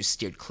Julie Andrews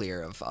steered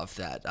clear of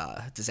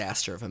that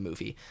disaster of a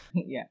movie.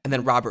 Yeah. And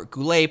then Robert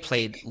Goulet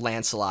played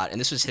Lancelot, and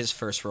this was his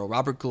first role.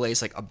 Robert Goulet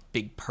is like a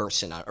big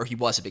person, or he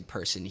was a big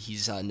person.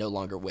 He's no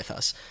longer with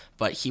us,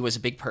 but he was a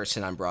big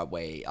person on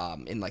Broadway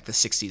in like the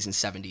 60s and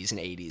 70s and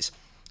 80s.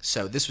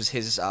 So this was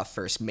his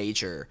first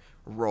major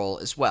role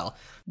as well.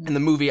 In the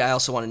movie, I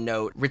also want to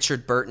note,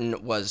 Richard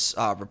Burton was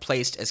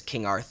replaced as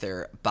King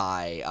Arthur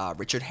by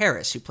Richard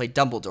Harris, who played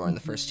Dumbledore in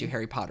the first 2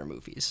 Harry Potter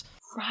movies.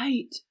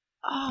 Right.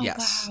 Oh,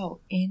 yes. Wow.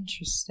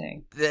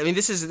 Interesting. I mean,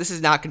 this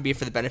is not going to be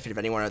for the benefit of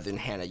anyone other than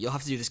Hannah. You'll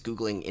have to do this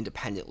Googling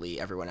independently,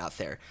 everyone out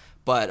there.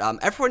 But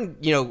everyone,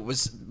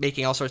 was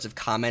making all sorts of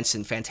comments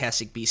in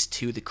Fantastic Beasts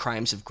 2, The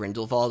Crimes of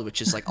Grindelwald, which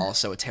is,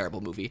 also a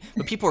terrible movie.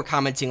 But people were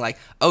commenting,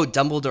 oh,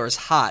 Dumbledore's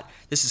hot.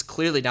 This is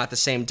clearly not the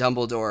same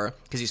Dumbledore,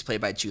 because he's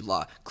played by Jude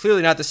Law.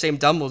 Clearly not the same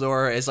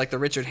Dumbledore as, the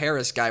Richard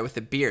Harris guy with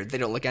the beard. They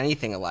don't look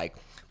anything alike.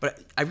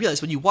 But I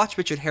realized when you watch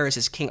Richard Harris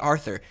as King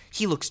Arthur,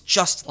 he looks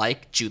just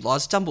like Jude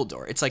Law's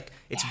Dumbledore. It's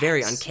it's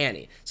very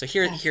uncanny. So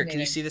here, can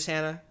you see this,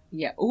 Hannah?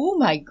 Yeah. Oh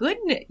my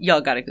goodness. Y'all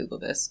gotta Google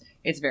this.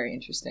 It's very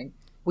interesting.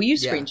 Will you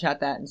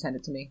screenshot that and send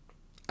it to me?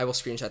 I will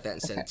screenshot that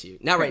and send it to you.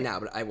 Not right now,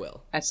 but I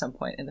will. At some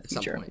point in the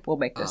future. We'll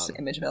make this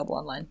image available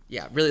online.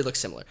 Yeah, really looks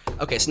similar.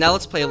 Okay, so now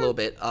let's play a little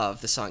bit of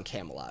the song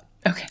Camelot.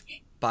 Okay.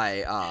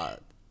 By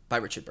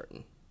Richard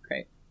Burton.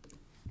 Great.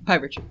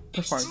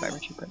 Performed by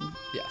Richard Burton.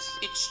 Yes.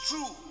 It's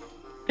true.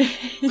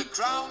 The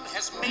crown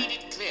has made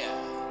it clear.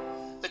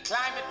 The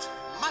climate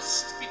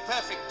must be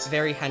perfect.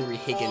 Very Henry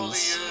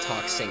Higgins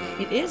talk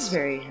singing. It is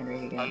very Henry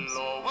Higgins. A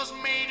law was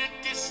made a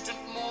distant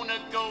moon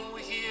ago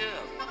here.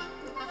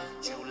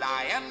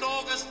 July and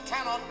August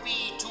cannot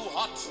be too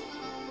hot.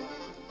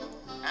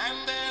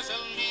 And there's a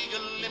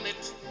legal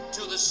limit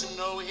to the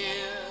snow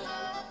here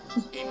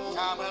in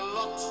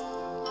Camelot.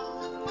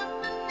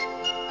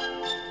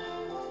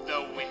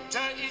 The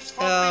winter is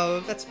forbidden.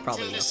 Oh, that's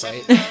probably enough,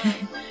 right?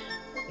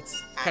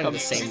 It's kind of the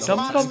same the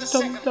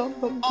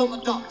whole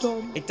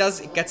time. It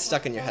gets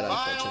stuck in your head,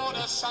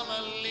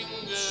 unfortunately.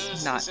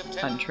 It's not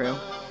untrue.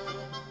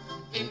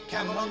 In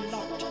Camelot.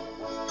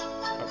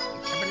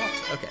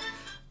 Okay.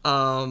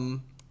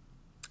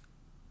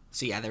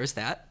 So yeah, there was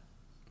that.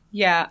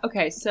 Yeah,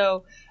 okay,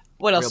 so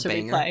what else should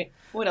we play?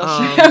 What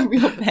else should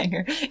real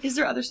banger? Is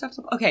there other stuff?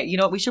 Okay, you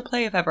know what? We should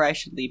play If Ever I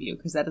Should Leave You,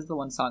 because that is the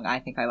one song I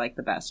think I like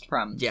the best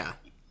from. Yeah.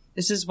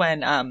 This is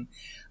when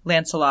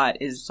Lancelot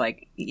is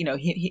he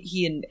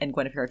and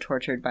Guinevere are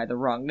tortured by the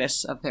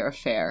wrongness of their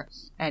affair,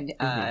 and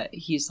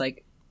he's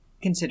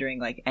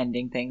considering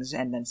ending things,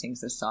 and then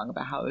sings this song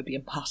about how it would be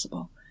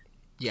impossible.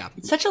 Yeah,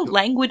 it's such a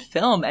languid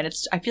film, and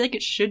I feel like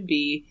it should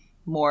be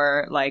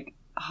more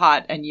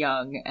hot and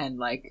young, and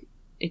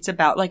it's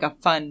about a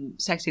fun,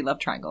 sexy love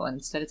triangle, and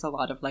instead it's a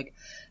lot of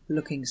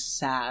looking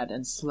sad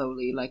and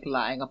slowly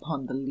lying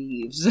upon the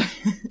leaves.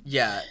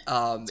 Yeah,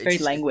 it's very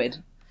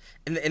languid.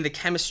 And the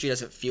chemistry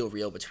doesn't feel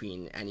real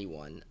between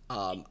anyone.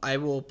 I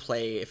will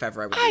play If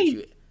Ever I Would Leave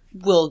You.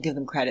 Will give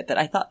them credit that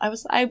I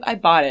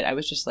bought it. I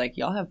was just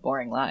y'all have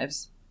boring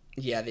lives.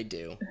 Yeah, they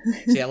do.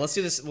 So yeah, let's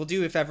do this. We'll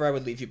do If Ever I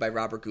Would Leave You by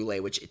Robert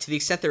Goulet, which to the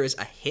extent there is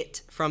a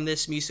hit from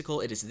this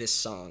musical, it is this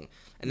song.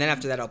 And then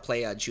after that, I'll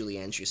play Julie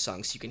Andrews'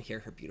 song so you can hear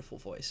her beautiful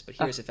voice. But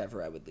here's If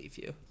Ever I Would Leave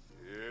You.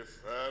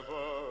 If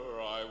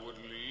ever I would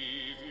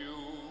leave you,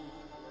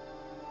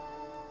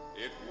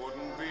 it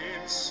wouldn't be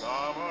in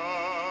summer.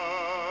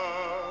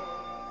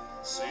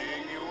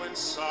 Seeing you in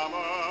summer,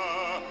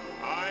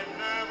 I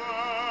never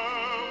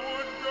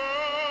would go.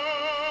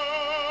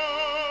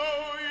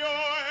 Your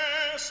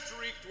hair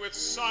streaked with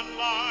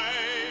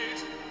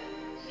sunlight,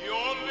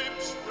 your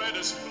lips red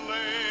as flame,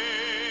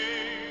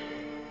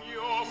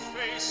 your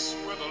face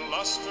with a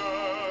luster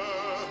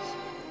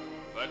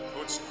that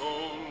puts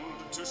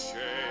gold to shame.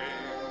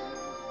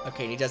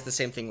 Okay, and he does the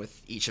same thing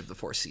with each of the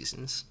 4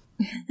 seasons.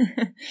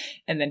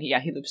 And then he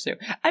loops through.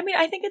 I mean,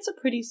 I think it's a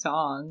pretty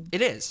song.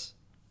 It is.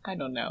 I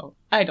don't know.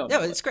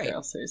 No, it's great. What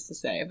else there is to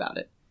say about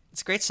it?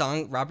 It's a great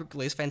song. Robert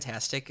Goulet's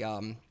fantastic.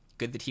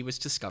 Good that he was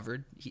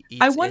discovered.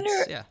 I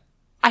wonder. Yeah.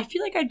 I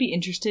feel like I'd be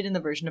interested in the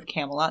version of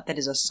Camelot that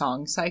is a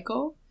song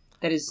cycle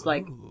that is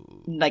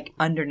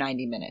under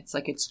 90 minutes.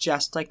 It's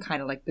just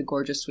kind of the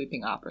gorgeous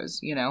sweeping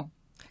operas,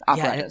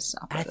 operettas.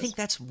 And I think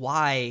that's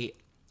why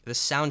the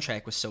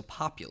soundtrack was so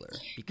popular.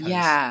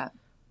 Because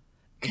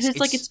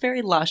because it's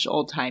very lush,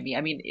 old timey.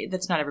 I mean,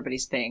 that's not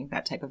everybody's thing,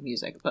 that type of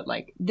music, but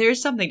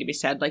there's something to be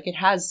said. It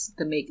has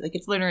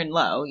it's Lerner and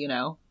Lowe,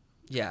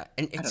 Yeah,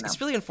 and it's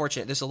really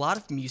unfortunate. There's a lot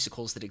of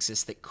musicals that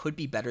exist that could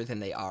be better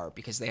than they are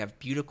because they have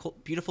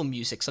beautiful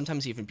music,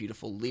 sometimes even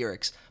beautiful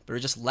lyrics, but are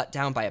just let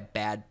down by a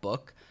bad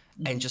book.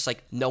 Mm-hmm. And just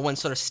no one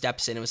sort of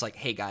steps in and was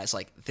hey guys,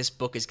 this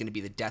book is going to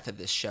be the death of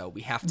this show.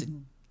 We have to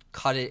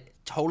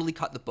totally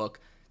cut the book,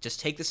 just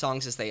take the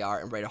songs as they are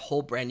and write a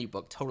whole brand new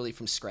book totally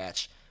from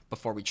scratch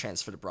before we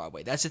transfer to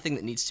Broadway. That's the thing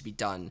that needs to be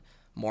done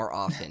more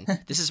often.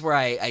 This is where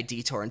I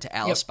detour into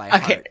Alice by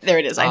Heart. Okay, there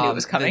it is. I knew it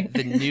was coming.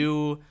 The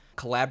new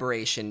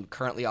collaboration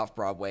currently off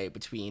Broadway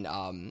between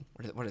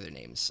what are their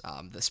names?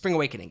 The Spring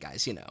Awakening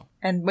guys,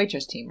 and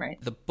Waitress team, right?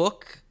 The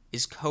book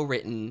is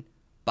co-written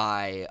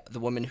by the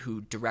woman who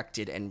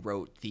directed and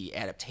wrote the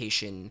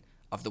adaptation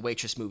of the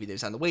Waitress movie that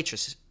was on the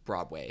Waitress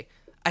Broadway.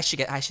 I should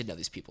know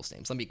these people's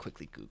names. Let me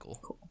quickly Google.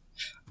 Cool.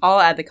 I'll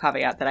add the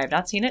caveat that I have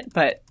not seen it,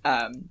 but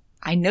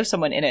I know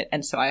someone in it,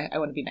 and so I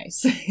want to be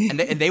nice. and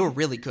they were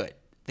really good.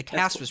 The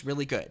cast was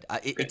really good.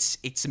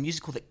 It's a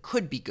musical that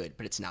could be good,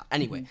 but it's not.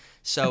 Anyway,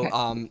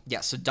 so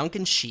so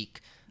Duncan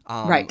Sheik,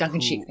 Duncan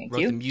Sheik, thank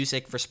wrote you. the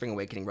music for Spring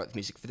Awakening, wrote the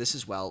music for this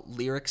as well.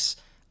 Lyrics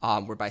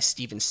were by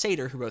Stephen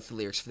Sater, who wrote the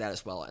lyrics for that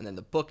as well. And then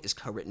the book is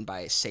co-written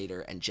by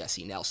Sater and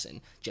Jesse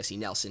Nelson. Jesse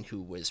Nelson,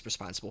 who was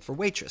responsible for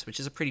Waitress, which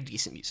is a pretty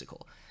decent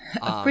musical.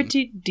 A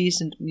pretty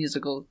decent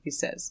musical, he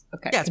says.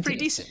 Okay. Yeah, it's pretty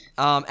decent.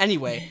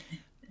 Anyway,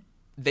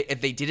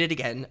 they did it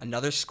again,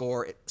 another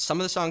score.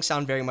 Some of the songs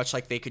sound very much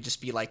like they could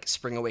just be like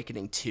Spring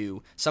Awakening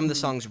 2. Some of the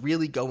songs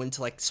really go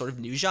into like sort of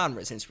new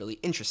genres, and it's really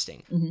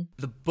interesting.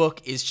 The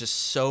book is just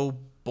so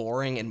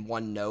boring and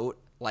one note.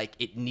 Like,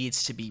 it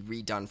needs to be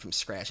redone from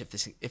scratch. If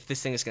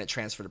this thing is going to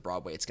transfer to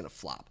Broadway, it's going to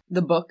flop.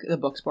 The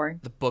book's boring?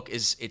 The book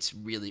it's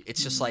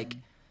just like,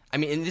 I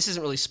mean, and this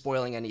isn't really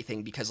spoiling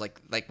anything because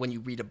like when you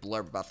read a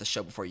blurb about the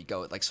show before you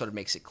go, it like sort of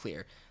makes it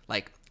clear.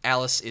 Like,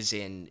 Alice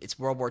it's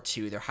World War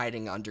II. They're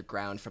hiding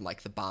underground from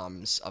like the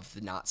bombs of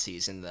the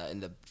Nazis in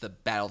the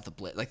Battle of the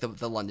Blitz, like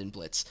the London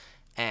Blitz.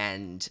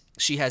 And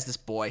she has this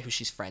boy who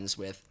she's friends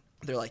with.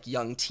 They're like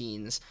young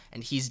teens,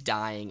 and he's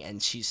dying,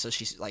 and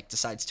she's like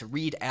decides to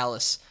read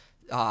Alice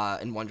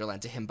in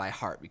Wonderland to him by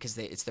heart because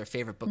it's their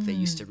favorite book they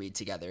used to read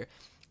together.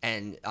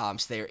 And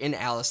so they're in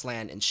Alice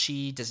Land, and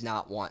she does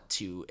not want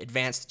to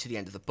advance to the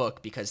end of the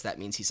book because that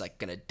means he's like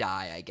gonna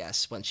die, I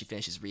guess, when she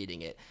finishes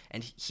reading it.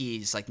 And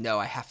he's like, no,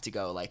 I have to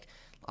go, like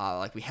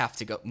we have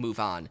to go move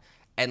on.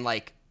 And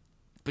like,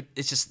 but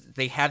it's just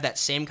they have that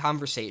same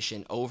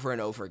conversation over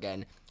and over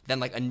again. Then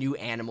like a new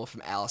animal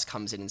from Alice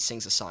comes in and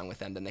sings a song with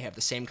them. Then they have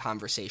the same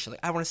conversation, like,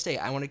 I want to stay,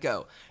 I want to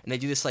go. And they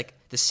do this like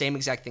the same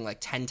exact thing like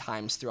 10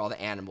 times through all the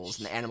animals.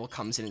 And the animal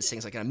comes in and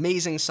sings like an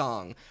amazing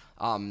song.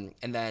 And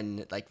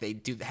then like they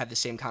do have the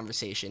same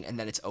conversation, and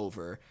then it's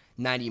over.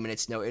 90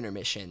 minutes, no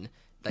intermission.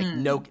 Like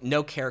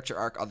no character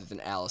arc other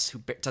than Alice, who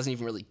doesn't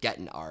even really get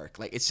an arc.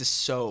 Like, it's just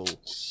so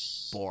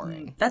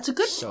boring. That's a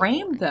good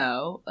frame, boring.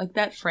 though. Like,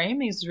 that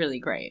frame is really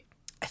great.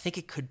 I think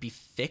it could be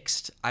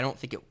fixed. I don't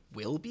think it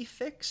will be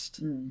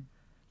fixed.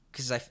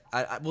 Because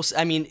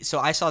so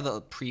I saw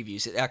the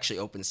previews. It actually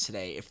opens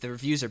today. If the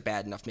reviews are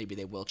bad enough, maybe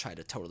they will try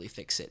to totally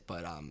fix it.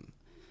 But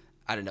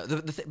I don't know.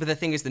 But the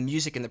thing is, the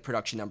music and the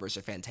production numbers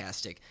are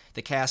fantastic.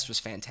 The cast was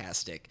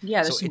fantastic.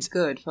 Yeah, there's some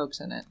good folks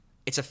in it.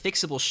 It's a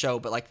fixable show,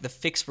 but like the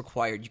fix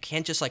required, you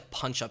can't just like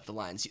punch up the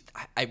lines.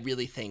 I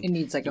really think it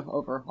needs like an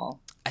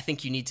overhaul. I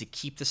think you need to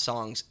keep the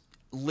songs,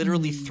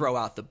 literally throw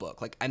out the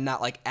book. Like, I'm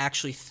not like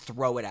actually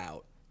throw it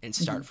out and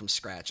start from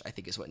scratch, I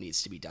think is what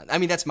needs to be done. I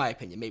mean, that's my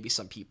opinion. Maybe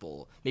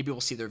we'll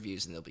see the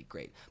reviews and they'll be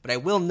great. But I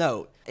will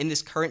note, in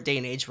this current day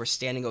and age where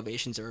standing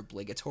ovations are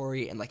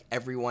obligatory and like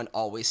everyone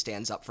always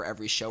stands up for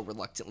every show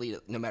reluctantly,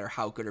 no matter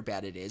how good or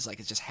bad it is, like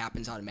it just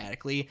happens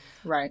automatically.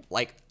 Right.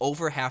 Like,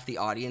 over half the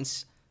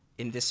audience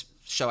in this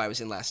show I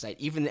was in last night,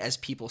 even as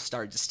people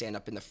started to stand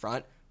up in the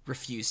front,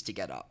 refused to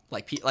get up.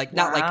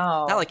 Not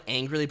like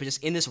angrily, but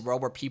just in this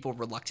world where people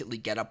reluctantly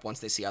get up once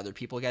they see other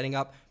people getting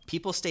up,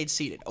 people stayed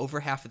seated, over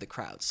half of the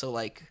crowd. So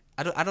like,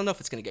 I don't know if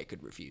it's going to get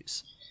good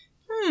reviews.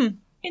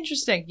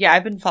 Interesting. Yeah,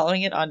 I've been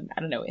following it on,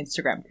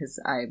 Instagram, because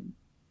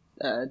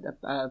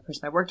a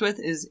person I worked with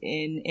is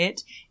in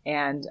it,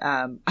 and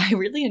I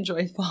really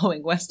enjoy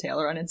following Wes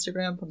Taylor on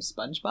Instagram from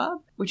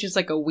SpongeBob, which is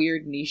like a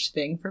weird niche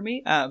thing for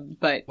me.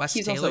 But Wes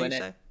he's Taylor, also in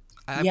it.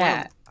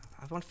 Say?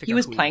 I want to figure he out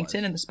was who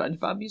Plankton in the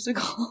SpongeBob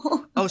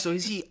musical. Oh, so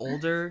is he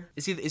older?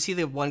 Is he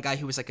the one guy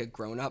who was like a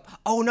grown up?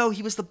 Oh no,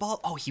 he was the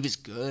bald. Oh, he was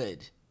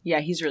good. Yeah,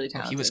 he's really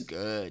talented. He was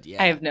good.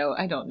 Yeah.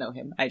 I don't know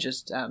him. I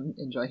just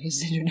enjoy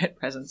his internet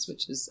presence,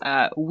 which is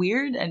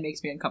weird and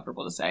makes me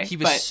uncomfortable to say. He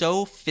was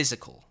so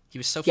physical. He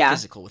was so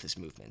physical with his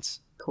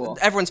movements. Cool.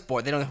 Everyone's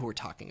bored. They don't know who we're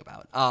talking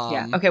about.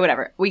 Yeah. Okay.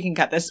 Whatever. We can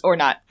cut this or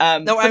not.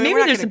 No, but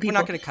maybe there's some people. We're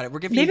not going to cut it. We're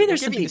giving. Maybe you,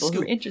 there's we're some giving people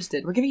who are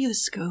interested. We're giving you the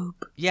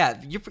scoop.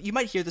 Yeah, you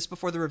might hear this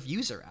before the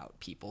reviews are out.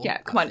 People. Yeah.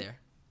 Come on. There.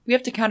 We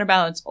have to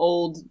counterbalance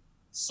old,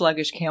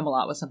 sluggish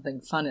Camelot with something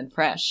fun and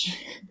fresh.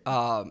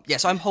 Yeah.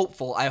 So I'm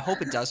hopeful. I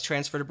hope it does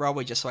transfer to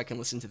Broadway, just so I can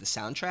listen to the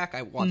soundtrack.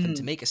 I want them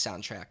to make a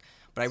soundtrack,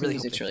 but I really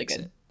hope they fix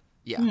it.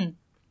 Yeah.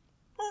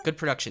 Good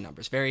production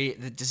numbers.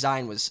 The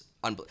design was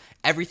unbelievable.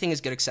 Everything is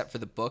good except for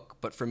the book,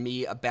 but for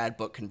me, a bad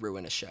book can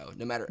ruin a show.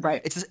 No matter.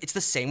 Right. It's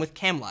the same with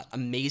Camelot.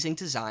 Amazing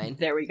design.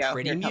 There we go.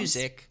 Pretty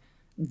music.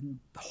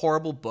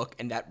 Horrible book,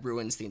 and that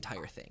ruins the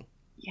entire thing.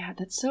 Yeah,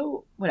 that's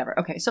so whatever.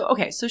 Okay,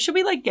 so should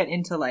we like get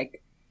into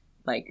like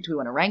do we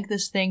want to rank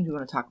this thing? Do we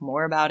want to talk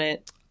more about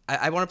it?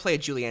 I want to play a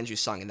Julie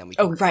Andrews song, and then we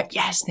can... Oh, right.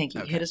 Yes, thank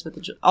you. Okay. Hit us with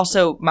the...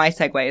 Also, my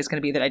segue is going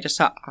to be that I just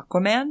saw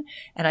Aquaman,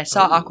 and I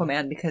saw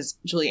Aquaman because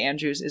Julie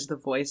Andrews is the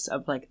voice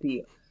of, like,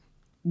 the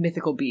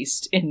mythical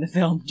beast in the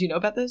film. Do you know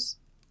about this?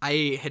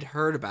 I had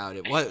heard about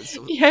it. What?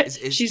 Yeah,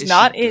 she's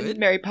not in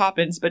Mary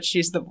Poppins, but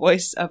she's the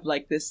voice of,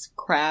 like, this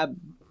crab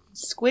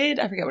squid.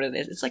 I forget what it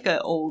is. It's like an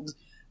old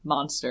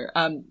monster.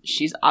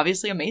 She's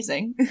obviously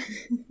amazing.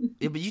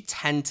 Yeah, but you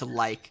tend to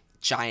like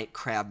giant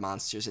crab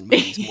monsters in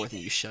movies more than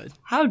you should.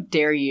 How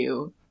dare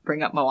you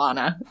bring up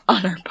Moana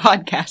on our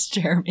podcast,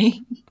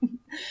 Jeremy?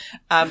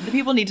 The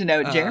people need to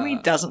know Jeremy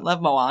doesn't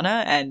love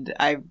Moana, and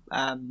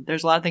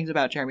there's a lot of things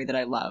about Jeremy that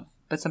I love.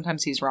 but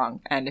sometimes he's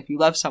wrong. And if you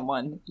love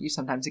someone, you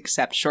sometimes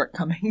accept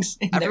shortcomings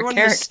in Everyone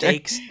their character.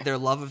 mistakes their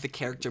love of the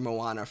character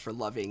Moana for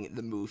loving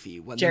the movie.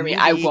 When Jeremy,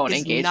 the I movie won't is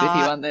engage not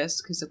with you on this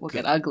because it will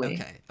good. get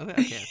ugly.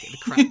 Okay.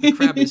 The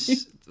crab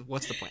is...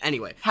 What's the point?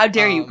 Anyway. How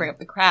dare you bring up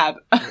the crab?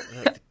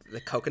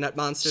 The coconut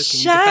monsters. Can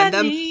Shiny. you defend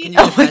them? Can you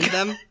defend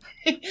them?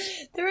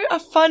 They're a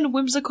fun,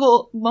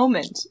 whimsical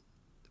moment.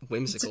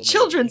 Whimsical. It's a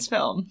children's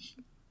film.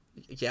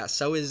 Yeah,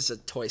 so is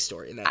Toy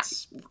Story, and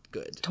that's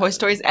good. Toy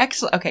Story's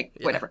excellent. Okay,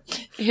 whatever.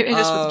 Hit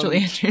us with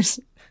Julie Andrews.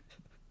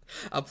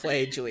 I'll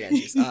play Julie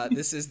Andrews.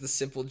 This is The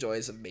Simple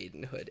Joys of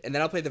Maidenhood. And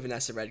then I'll play the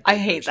Vanessa Redgrave I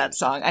hate version. that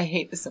song. I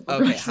hate the Simple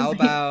Okay, Joys. how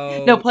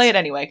about... No, play it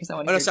anyway, because I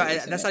want to Oh, no, hear sorry. Julie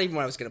sing That's it. not even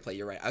what I was going to play.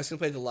 You're right. I was going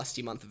to play The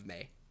Lusty Month of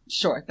May.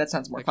 Sure, that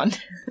sounds more fun.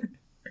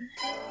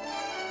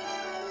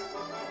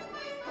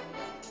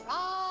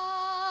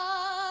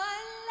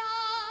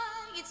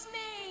 It's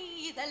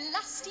May, the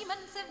lusty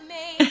month of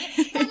May,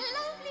 the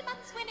lovely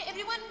month when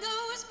everyone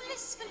goes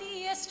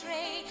blissfully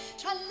astray.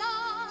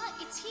 Tra-la,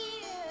 it's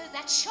here,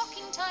 that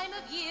shocking time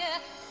of year,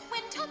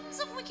 when tons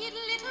of wicked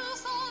little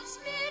thoughts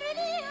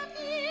merrily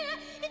appear.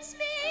 It's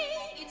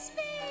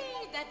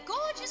May, that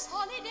gorgeous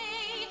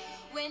holiday,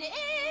 when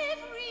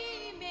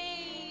every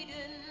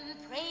maiden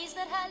prays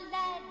that her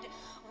lad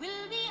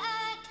will be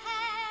a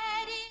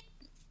caddy.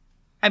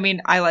 I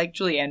mean, I like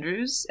Julie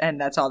Andrews, and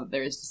that's all that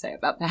there is to say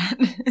about that.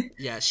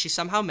 Yeah, she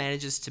somehow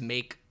manages to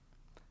make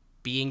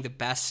being the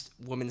best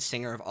woman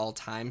singer of all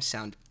time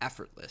sound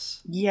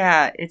effortless.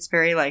 Yeah, it's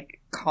very, like,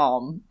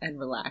 calm and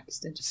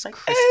relaxed, and just like,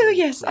 crystal oh,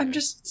 yes, clear. I'm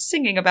just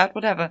singing about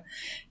whatever.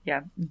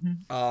 Yeah.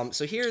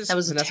 So here's... That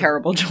was a Vanessa-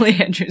 terrible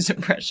Julie Andrews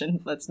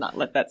impression. Let's not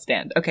let that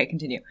stand. Okay,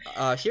 continue.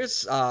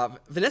 Here's...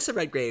 Vanessa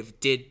Redgrave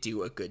did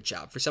do a good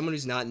job. For someone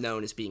who's not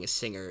known as being a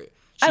singer...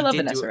 I love did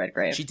Vanessa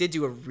Redgrave. She did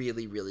do a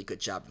really, really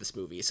good job of this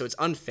movie. So it's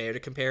unfair to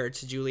compare her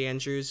to Julie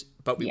Andrews,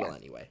 but we Yeah. will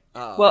anyway.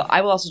 Well,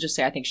 I will also just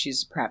say I think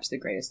she's perhaps the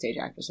greatest stage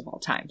actress of all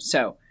time.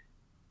 So,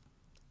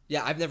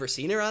 Yeah, I've never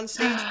seen her on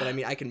stage, but I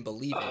mean, I can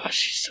believe oh, it.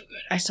 she's so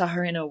good. I saw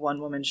her in a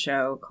one-woman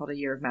show called A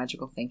Year of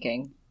Magical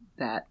Thinking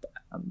that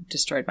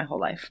destroyed my whole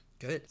life.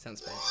 Good.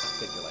 Sounds bad. It's not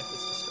good your life is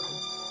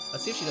destroyed.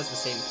 Let's see if she does the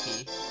same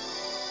key.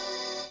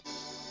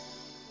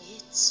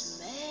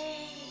 It's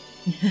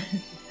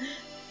May.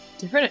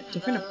 Different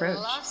approach.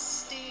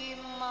 Lusty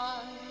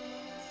month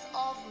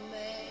of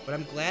May. But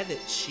I'm glad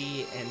that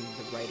she and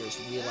the writers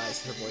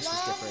realized her voice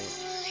was different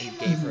and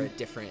gave her a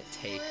different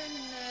take. When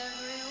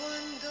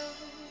everyone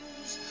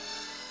goes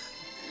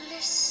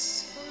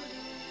blissfully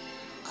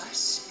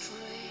astray.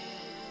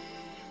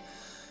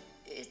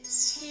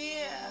 It's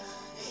here,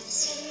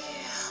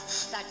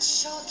 that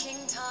shocking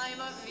time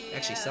of year.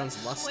 Actually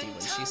sounds lusty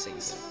when she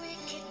sings it. tons of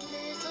wicked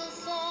little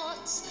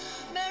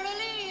thoughts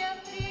merrily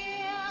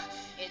appear.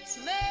 It's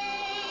May.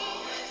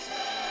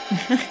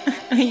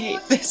 I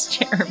hate this,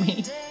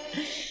 Jeremy.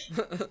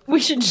 We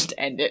should just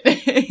end it.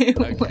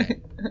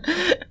 Okay.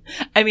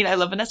 I mean, I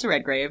love Vanessa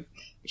Redgrave.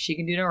 She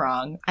can do no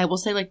wrong. I will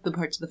say, like, the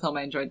parts of the film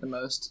I enjoyed the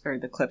most, or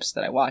the clips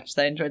that I watched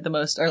that I enjoyed the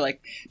most, are,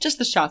 like, just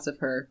the shots of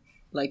her,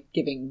 like,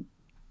 giving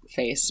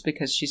face,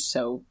 because she's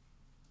so,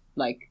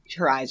 like,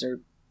 her eyes are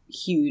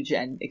huge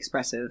and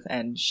expressive,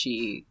 and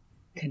she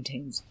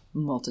contains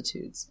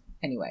multitudes.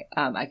 Anyway,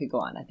 I could go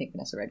on. I think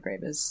Vanessa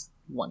Redgrave is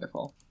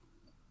wonderful.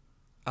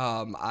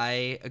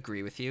 I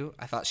agree with you.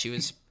 I thought she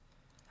was...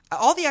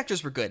 All the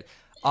actors were good.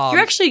 You're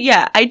actually,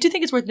 yeah, I do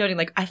think it's worth noting,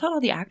 like, I thought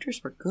all the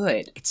actors were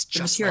good. It's The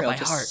just material not my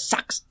just heart.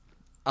 sucks.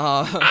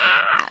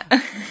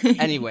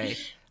 Anyway,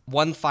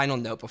 one final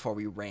note before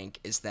we rank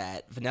is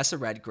that Vanessa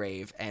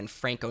Redgrave and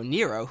Franco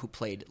Nero, who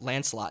played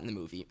Lancelot in the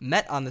movie,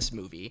 met on this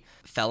movie,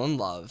 fell in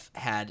love,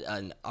 had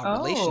a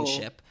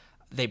relationship.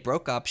 They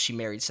broke up. She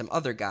married some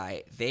other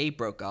guy. They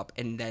broke up.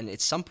 And then at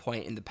some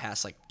point in the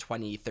past, like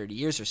 20, 30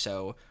 years or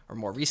so, or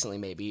more recently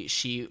maybe,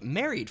 she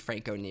married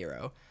Franco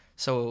Nero.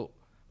 So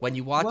when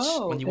you watch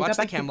Whoa, the they got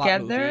back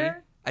Camelot movie,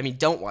 together? I mean,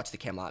 don't watch the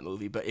Camelot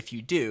movie, but if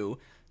you do,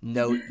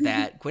 note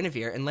that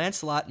Guinevere and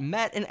Lancelot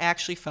met and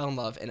actually fell in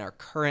love and are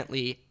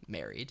currently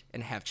married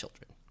and have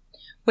children.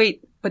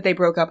 Wait, but they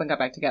broke up and got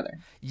back together.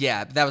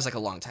 Yeah, but that was like a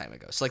long time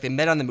ago. So like they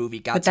met on the movie,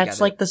 got But together.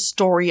 that's like the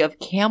story of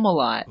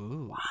Camelot,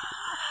 Ooh. What?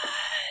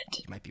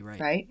 You might be right.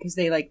 right? Because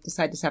they, like,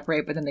 decide to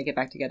separate, but then they get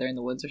back together in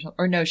the woods or something.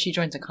 Or no, she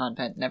joins a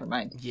convent. Never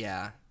mind.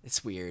 Yeah,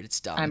 it's weird. It's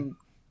dumb. I'm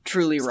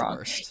truly It's the wrong.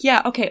 worst.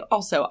 Yeah, okay,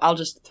 also, I'll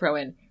just throw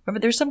in. Remember,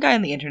 there's some guy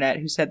on the internet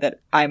who said that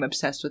I'm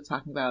obsessed with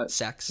talking about,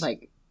 Sex.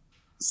 like,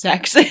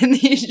 sex in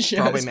these shows.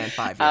 Broadway Man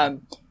 5, yeah.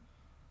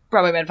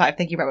 Broadway Man 5.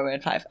 Thank you, Broadway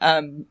Man 5.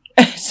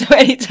 So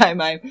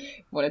anytime I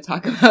want to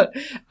talk about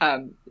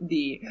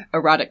the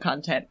erotic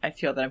content, I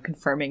feel that I'm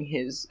confirming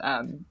his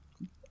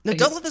No,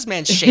 don't let this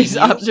man shame his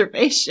you.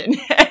 observation.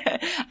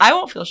 I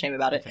won't feel shame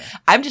about it. Okay.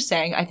 I'm just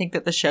saying I think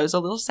that the show's a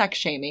little sex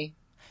shamey.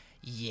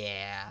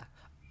 Yeah.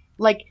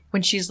 Like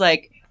when she's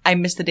like, I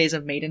miss the days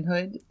of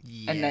maidenhood,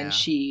 Yeah. and then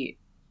she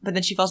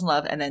falls in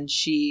love, and then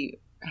she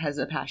has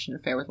a passion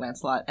affair with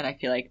Lancelot, and I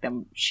feel like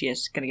then she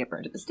is going to get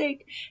burned at the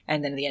stake,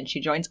 and then in the end she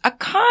joins a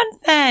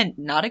convent.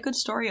 Not a good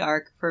story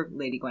arc for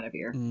Lady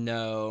Guinevere.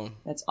 No.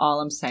 That's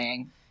all I'm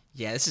saying.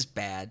 Yeah, this is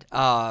bad.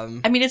 I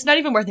mean, it's not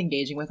even worth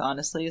engaging with,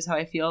 honestly, is how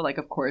I feel. Like,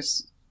 of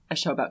course, a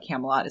show about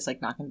Camelot is,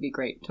 like, not going to be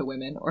great to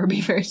women or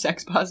be very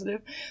sex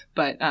positive.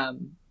 But,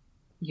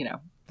 you know.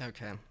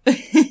 Okay.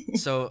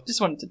 So.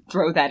 Just wanted to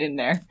throw that in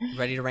there.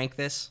 Ready to rank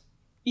this?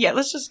 Yeah,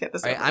 let's just get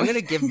this All right, over I'm with.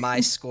 going to give my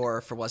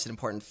score for Was It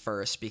Important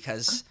first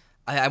because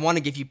I want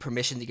to give you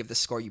permission to give the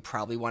score you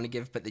probably want to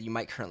give, but that you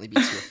might currently be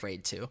too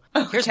afraid to.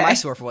 Okay. Here's my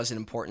score for Was It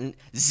Important.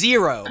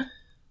 0.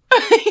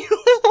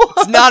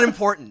 It's not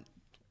important.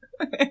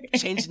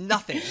 Changed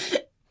nothing.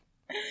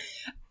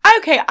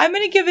 Okay, I'm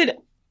going to give it,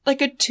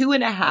 like, a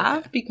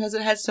 2.5 because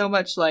it has so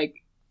much, like,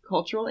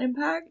 cultural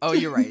impact. Oh,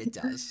 you're right. It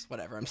does.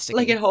 Whatever. I'm sticking.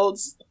 Like, it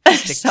holds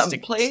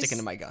sticking place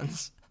to my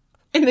guns.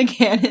 in the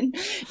canon,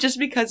 just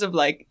because of,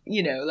 like,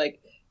 you know,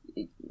 like,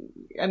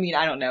 I mean,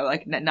 I don't know,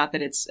 like, not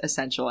that it's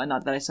essential and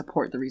not that I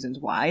support the reasons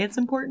why it's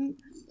important,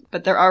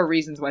 but there are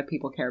reasons why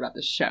people care about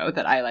this show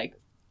that I, like,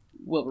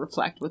 will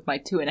reflect with my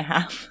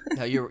 2.5.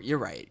 No, you're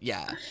right.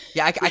 Yeah.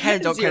 I kind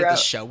of don't 0. credit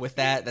the show with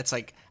that. That's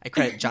like, I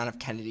credit John F.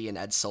 Kennedy and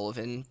Ed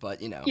Sullivan,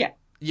 but, you know. Yeah.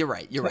 You're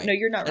right. You're right. No,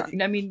 you're not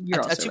wrong. I mean,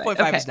 you're also a 2.5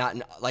 right. Okay. is not,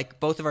 like,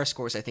 both of our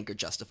scores, I think, are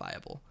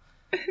justifiable.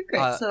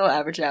 Great, so it'll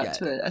average out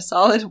to a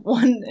solid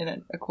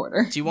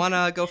 1.25. Do you want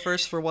to go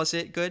first for Was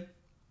It Good?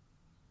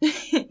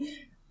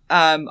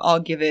 I'll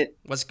give it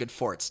Was it good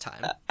for its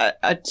time?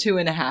 a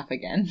 2.5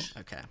 again.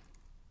 Okay.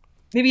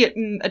 Maybe a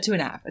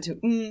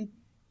 2.5.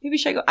 Maybe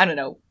should I go? I don't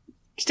know.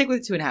 Stick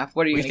with 2.5.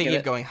 What are you going to give thinking it?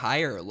 of going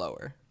higher or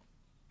lower?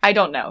 I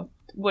don't know.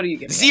 What are you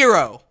giving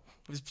 0.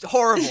 It was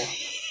horrible.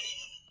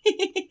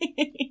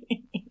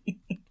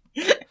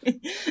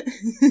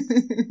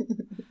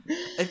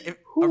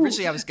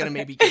 Originally, I was going to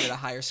maybe give it a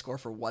higher score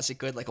for Was It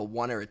Good, like a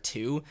 1 or a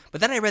 2.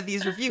 But then I read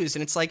these reviews,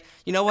 and it's like,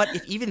 you know what?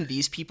 If even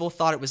these people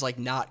thought it was, like,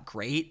 not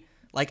great,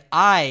 like,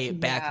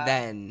 back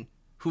then,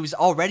 who's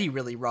already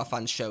really rough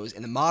on shows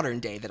in the modern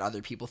day that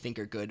other people think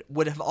are good,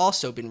 would have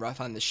also been rough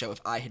on the show if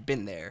I had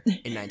been there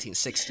in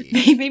 1960.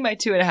 Maybe my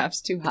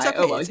 2.5's too high. It's okay.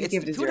 Oh, well, you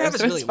give it a 0, 2.5 is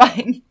so really it's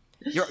fine.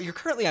 You're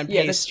currently on pace.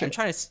 Yeah, that's true. I'm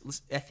trying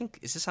to. I think,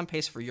 is this on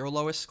pace for your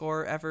lowest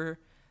score ever?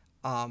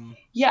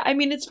 Yeah, I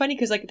mean, it's funny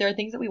because, like, there are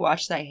things that we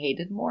watched that I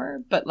hated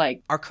more, but,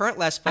 like, our current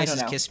last place I is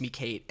don't know. Kiss Me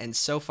Kate, and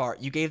so far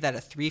you gave that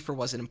a 3 for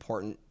Was It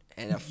Important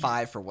and a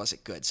 5 for Was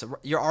It Good. So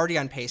you're already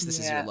on pace. This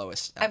is your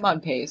lowest ever. I'm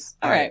on pace.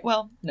 All All right. right,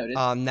 well, noted.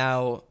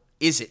 Now,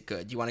 is it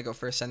good? You want to go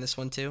first on this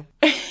one too?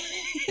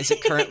 Is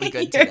it currently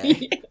good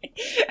today?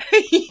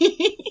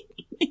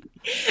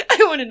 I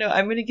want to know.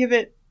 I'm going to give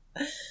it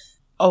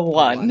a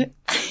 1.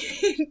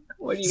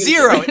 What are you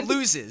 0. It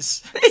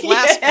loses. It's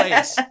last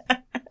place.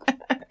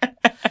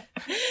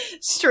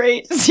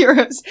 Straight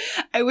zeros.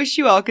 I wish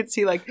you all could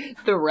see, like,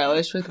 the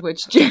relish with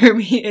which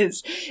Jeremy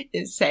is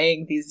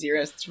saying these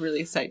zeros. It's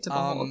really a sight to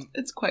behold.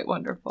 It's quite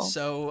wonderful.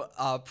 So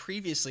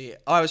previously,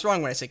 I was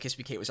wrong when I said Kiss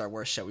Me Kate was our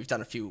worst show. We've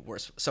done a few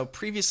worse. So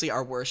previously,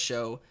 our worst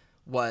show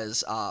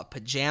was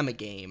Pajama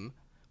Game,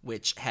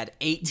 which had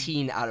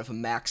 18 out of a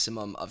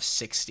maximum of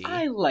 60.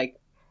 I like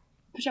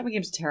Pajama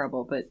Game's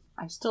terrible, but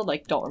I still,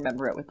 like, don't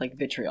remember it with, like,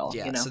 vitriol.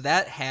 Yeah, you know? so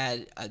that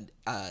had a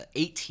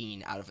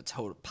 18 out of a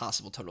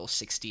possible total of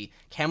 60.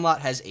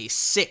 Camelot has a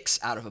 6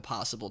 out of a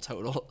possible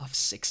total of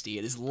 60.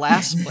 It is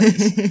last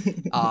place.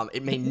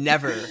 It may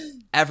never,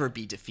 ever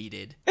be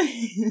defeated.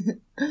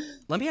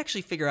 Let me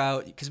actually figure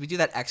out, because we do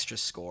that extra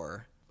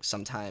score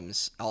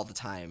sometimes, all the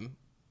time.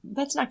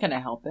 That's not going to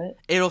help it.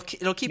 It'll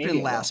keep Maybe it in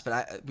it last,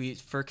 but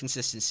for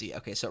consistency.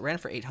 Okay, so it ran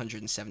for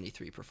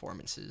 873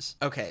 performances.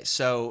 Okay,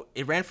 so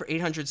it ran for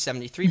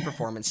 873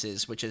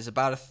 performances, which is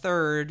about a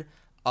third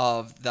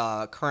of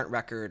the current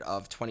record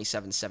of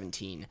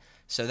 27-17.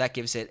 So that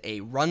gives it a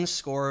run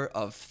score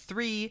of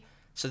 3.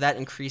 So that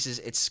increases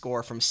its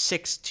score from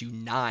 6 to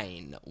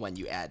 9 when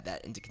you add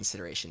that into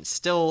consideration.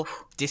 Still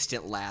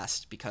distant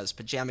last because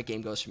Pajama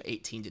Game goes from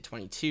 18 to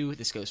 22.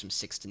 This goes from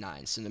 6 to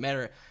 9. So no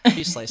matter how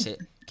you slice it,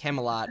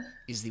 Camelot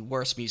is the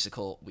worst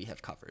musical we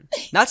have covered.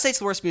 Not to say it's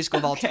the worst musical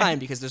of all time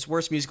because there's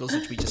worse musicals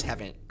which we just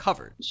haven't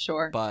covered.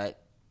 Sure.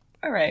 But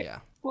all right. Yeah.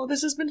 Well,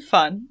 this has been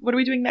fun. What are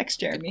we doing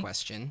next, Jeremy? Good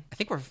question. I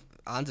think we're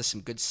on to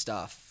some good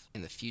stuff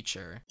in the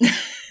future.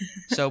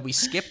 So we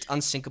skipped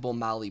Unsinkable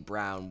Molly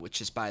Brown,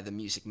 which is by the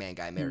Music Man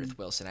guy Meredith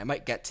Wilson. I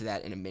might get to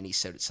that in a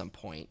mini-sode at some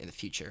point in the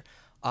future.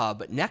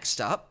 But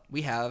next up,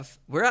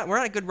 we're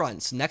on a good run.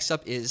 So next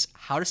up is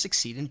How to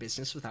Succeed in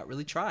Business Without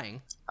Really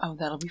Trying. Oh,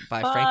 that'll be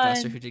by fun. Frank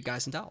Lesser, who did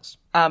Guys and Dolls.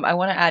 I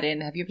want to add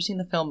in, have you ever seen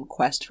the film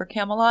Quest for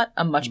Camelot?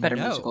 A much better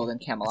No. musical than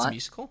Camelot. It's a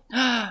musical?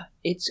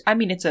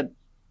 It's a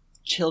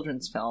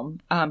children's film.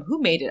 Who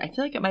made it? I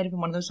feel like it might have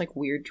been one of those, like,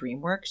 weird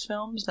DreamWorks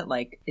films that,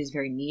 like, is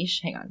very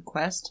niche. Hang on.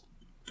 Quest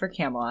for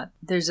Camelot.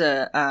 There's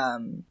a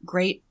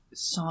great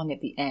song at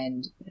the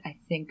end. I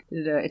think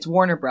it's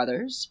Warner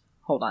Brothers.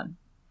 Hold on.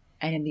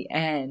 And in the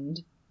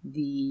end,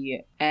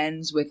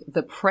 ends with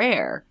The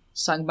Prayer,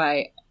 sung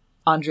by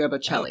Andrea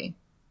Bocelli.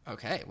 Oh.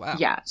 Okay, wow.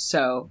 Yeah,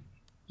 so...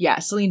 Yeah,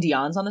 Celine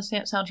Dion's on the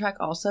soundtrack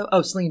also.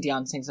 Oh, Celine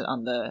Dion sings it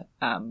on the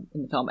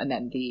in the film, and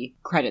then the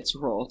credits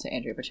roll to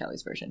Andrea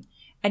Bocelli's version.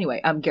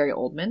 Anyway, Gary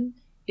Oldman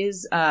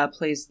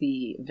plays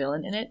the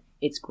villain in it.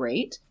 It's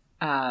great.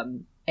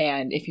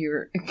 And if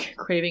you're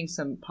craving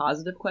some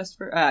positive Quest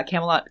for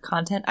Camelot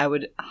content, I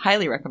would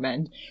highly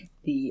recommend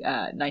the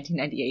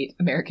 1998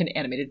 American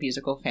animated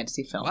musical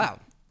fantasy film. Wow.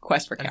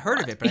 Quest for I've Camelot.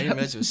 heard of it, but I didn't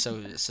realize it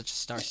was such a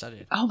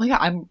star-studded. Oh my god,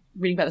 I'm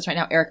reading about this right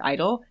now. Eric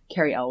Idle,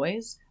 Carrie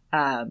Elways.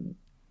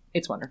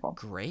 It's wonderful.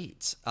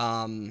 Great.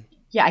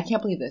 Yeah, I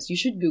can't believe this. You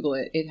should Google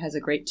it. It has a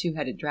great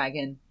two-headed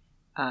dragon.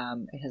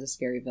 It has a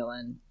scary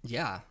villain.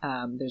 Yeah.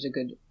 There's a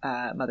good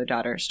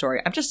mother-daughter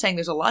story. I'm just saying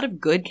there's a lot of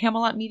good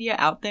Camelot media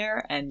out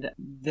there, and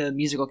the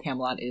musical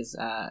Camelot is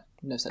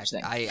no such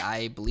thing.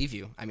 I believe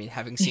you. I mean,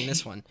 having seen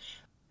this one.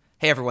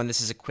 Hey everyone, this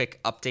is a quick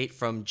update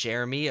from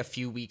Jeremy. A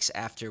few weeks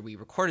after we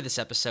recorded this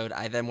episode,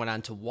 I then went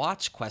on to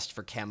watch Quest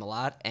for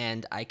Camelot,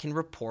 and I can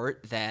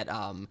report that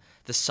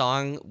the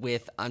song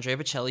with Andrea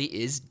Bocelli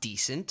is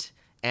decent,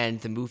 and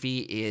the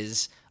movie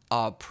is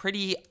a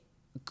pretty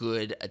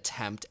good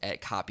attempt at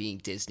copying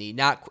Disney.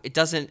 It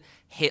doesn't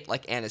hit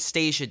like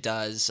Anastasia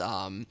does.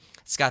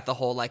 It's got the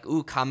whole like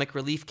comic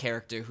relief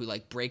character who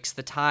like breaks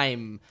the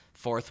time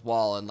fourth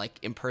wall and like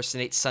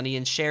impersonates Sonny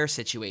and Cher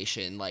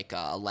situation like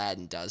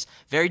Aladdin does.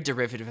 Very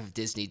derivative of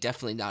Disney.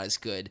 Definitely not as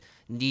good.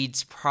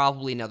 Needs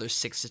probably another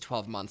 6 to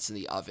 12 months in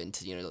the oven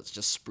to let's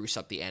just spruce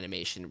up the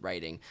animation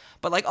writing.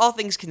 But like all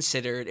things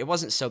considered, it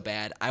wasn't so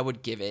bad. I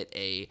would give it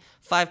a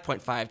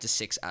 5.5 to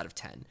 6 out of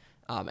 10.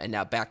 And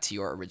now back to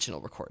your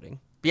original recording.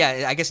 But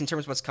yeah, I guess in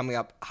terms of what's coming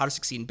up, How to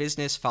Succeed in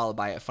Business, followed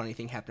by A Funny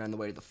Thing Happened on the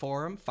Way to the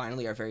Forum.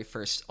 Finally, our very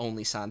first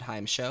Only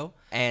Sondheim show.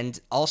 And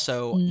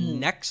also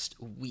next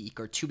week,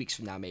 or 2 weeks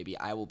from now maybe,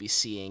 I will be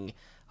seeing,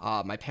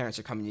 my parents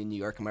are coming to New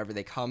York, and whenever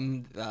they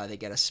come, they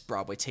get us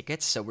Broadway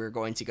tickets. So we're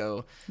going to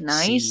go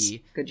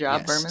see... Good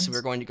job, yes, Berman. So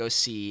we're going to go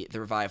see the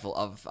revival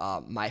of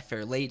My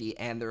Fair Lady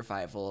and the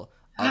revival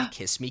of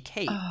Kiss Me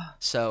Kate.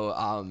 So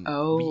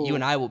you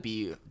and I will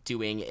be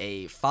doing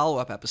a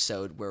follow-up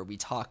episode where we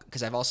talk,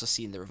 because I've also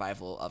seen the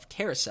revival of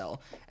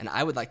Carousel, and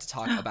I would like to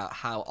talk about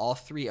how all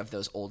three of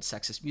those old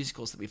sexist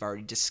musicals that we've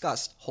already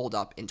discussed hold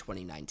up in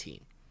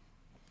 2019.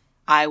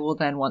 I will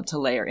then want to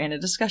layer in a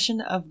discussion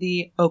of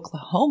the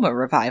Oklahoma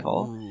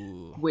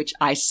revival, which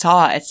I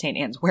saw at St.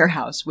 Anne's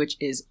Warehouse, which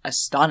is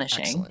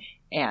astonishing. Excellent.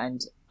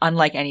 And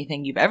unlike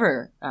anything you've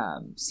ever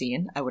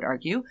seen, I would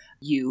argue,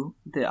 you,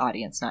 the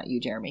audience, not you,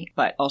 Jeremy,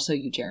 but also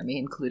you, Jeremy,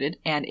 included,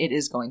 and it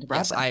is going to Broadway.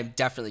 Yes, I'm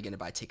definitely going to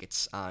buy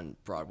tickets on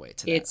Broadway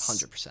to that,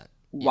 It's 100%.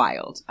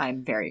 Wild.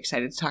 I'm very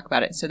excited to talk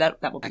about it, so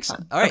that will be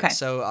Excellent. fun. All right, Okay.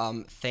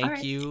 so thank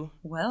right. you,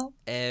 Well,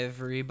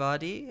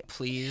 everybody.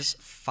 Please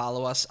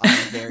follow us on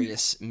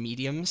various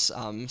mediums,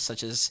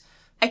 such as...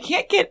 I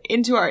can't get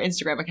into our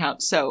Instagram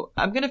account, so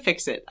I'm going to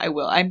fix it. I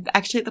will. I'm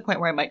actually at the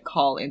point where I might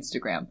call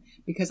Instagram,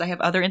 because I have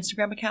other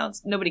Instagram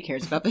accounts. Nobody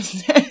cares about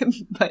this,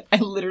 but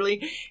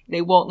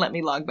they won't let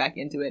me log back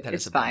into it. That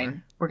It's is a bummer.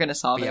 fine. We're going to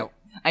solve But it.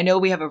 yeah. I know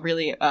we have a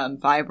really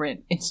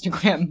vibrant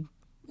Instagram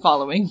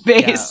following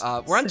base.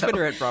 Yeah, we're on so-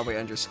 Twitter at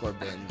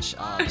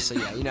Broadway_binge. So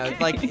yeah,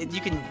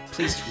 you can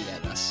please tweet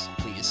at us,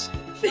 please.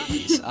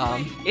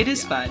 It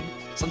is yeah. fun.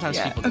 Sometimes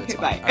Yeah. people do. Okay, It's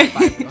fun. bye. All right,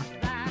 bye everyone.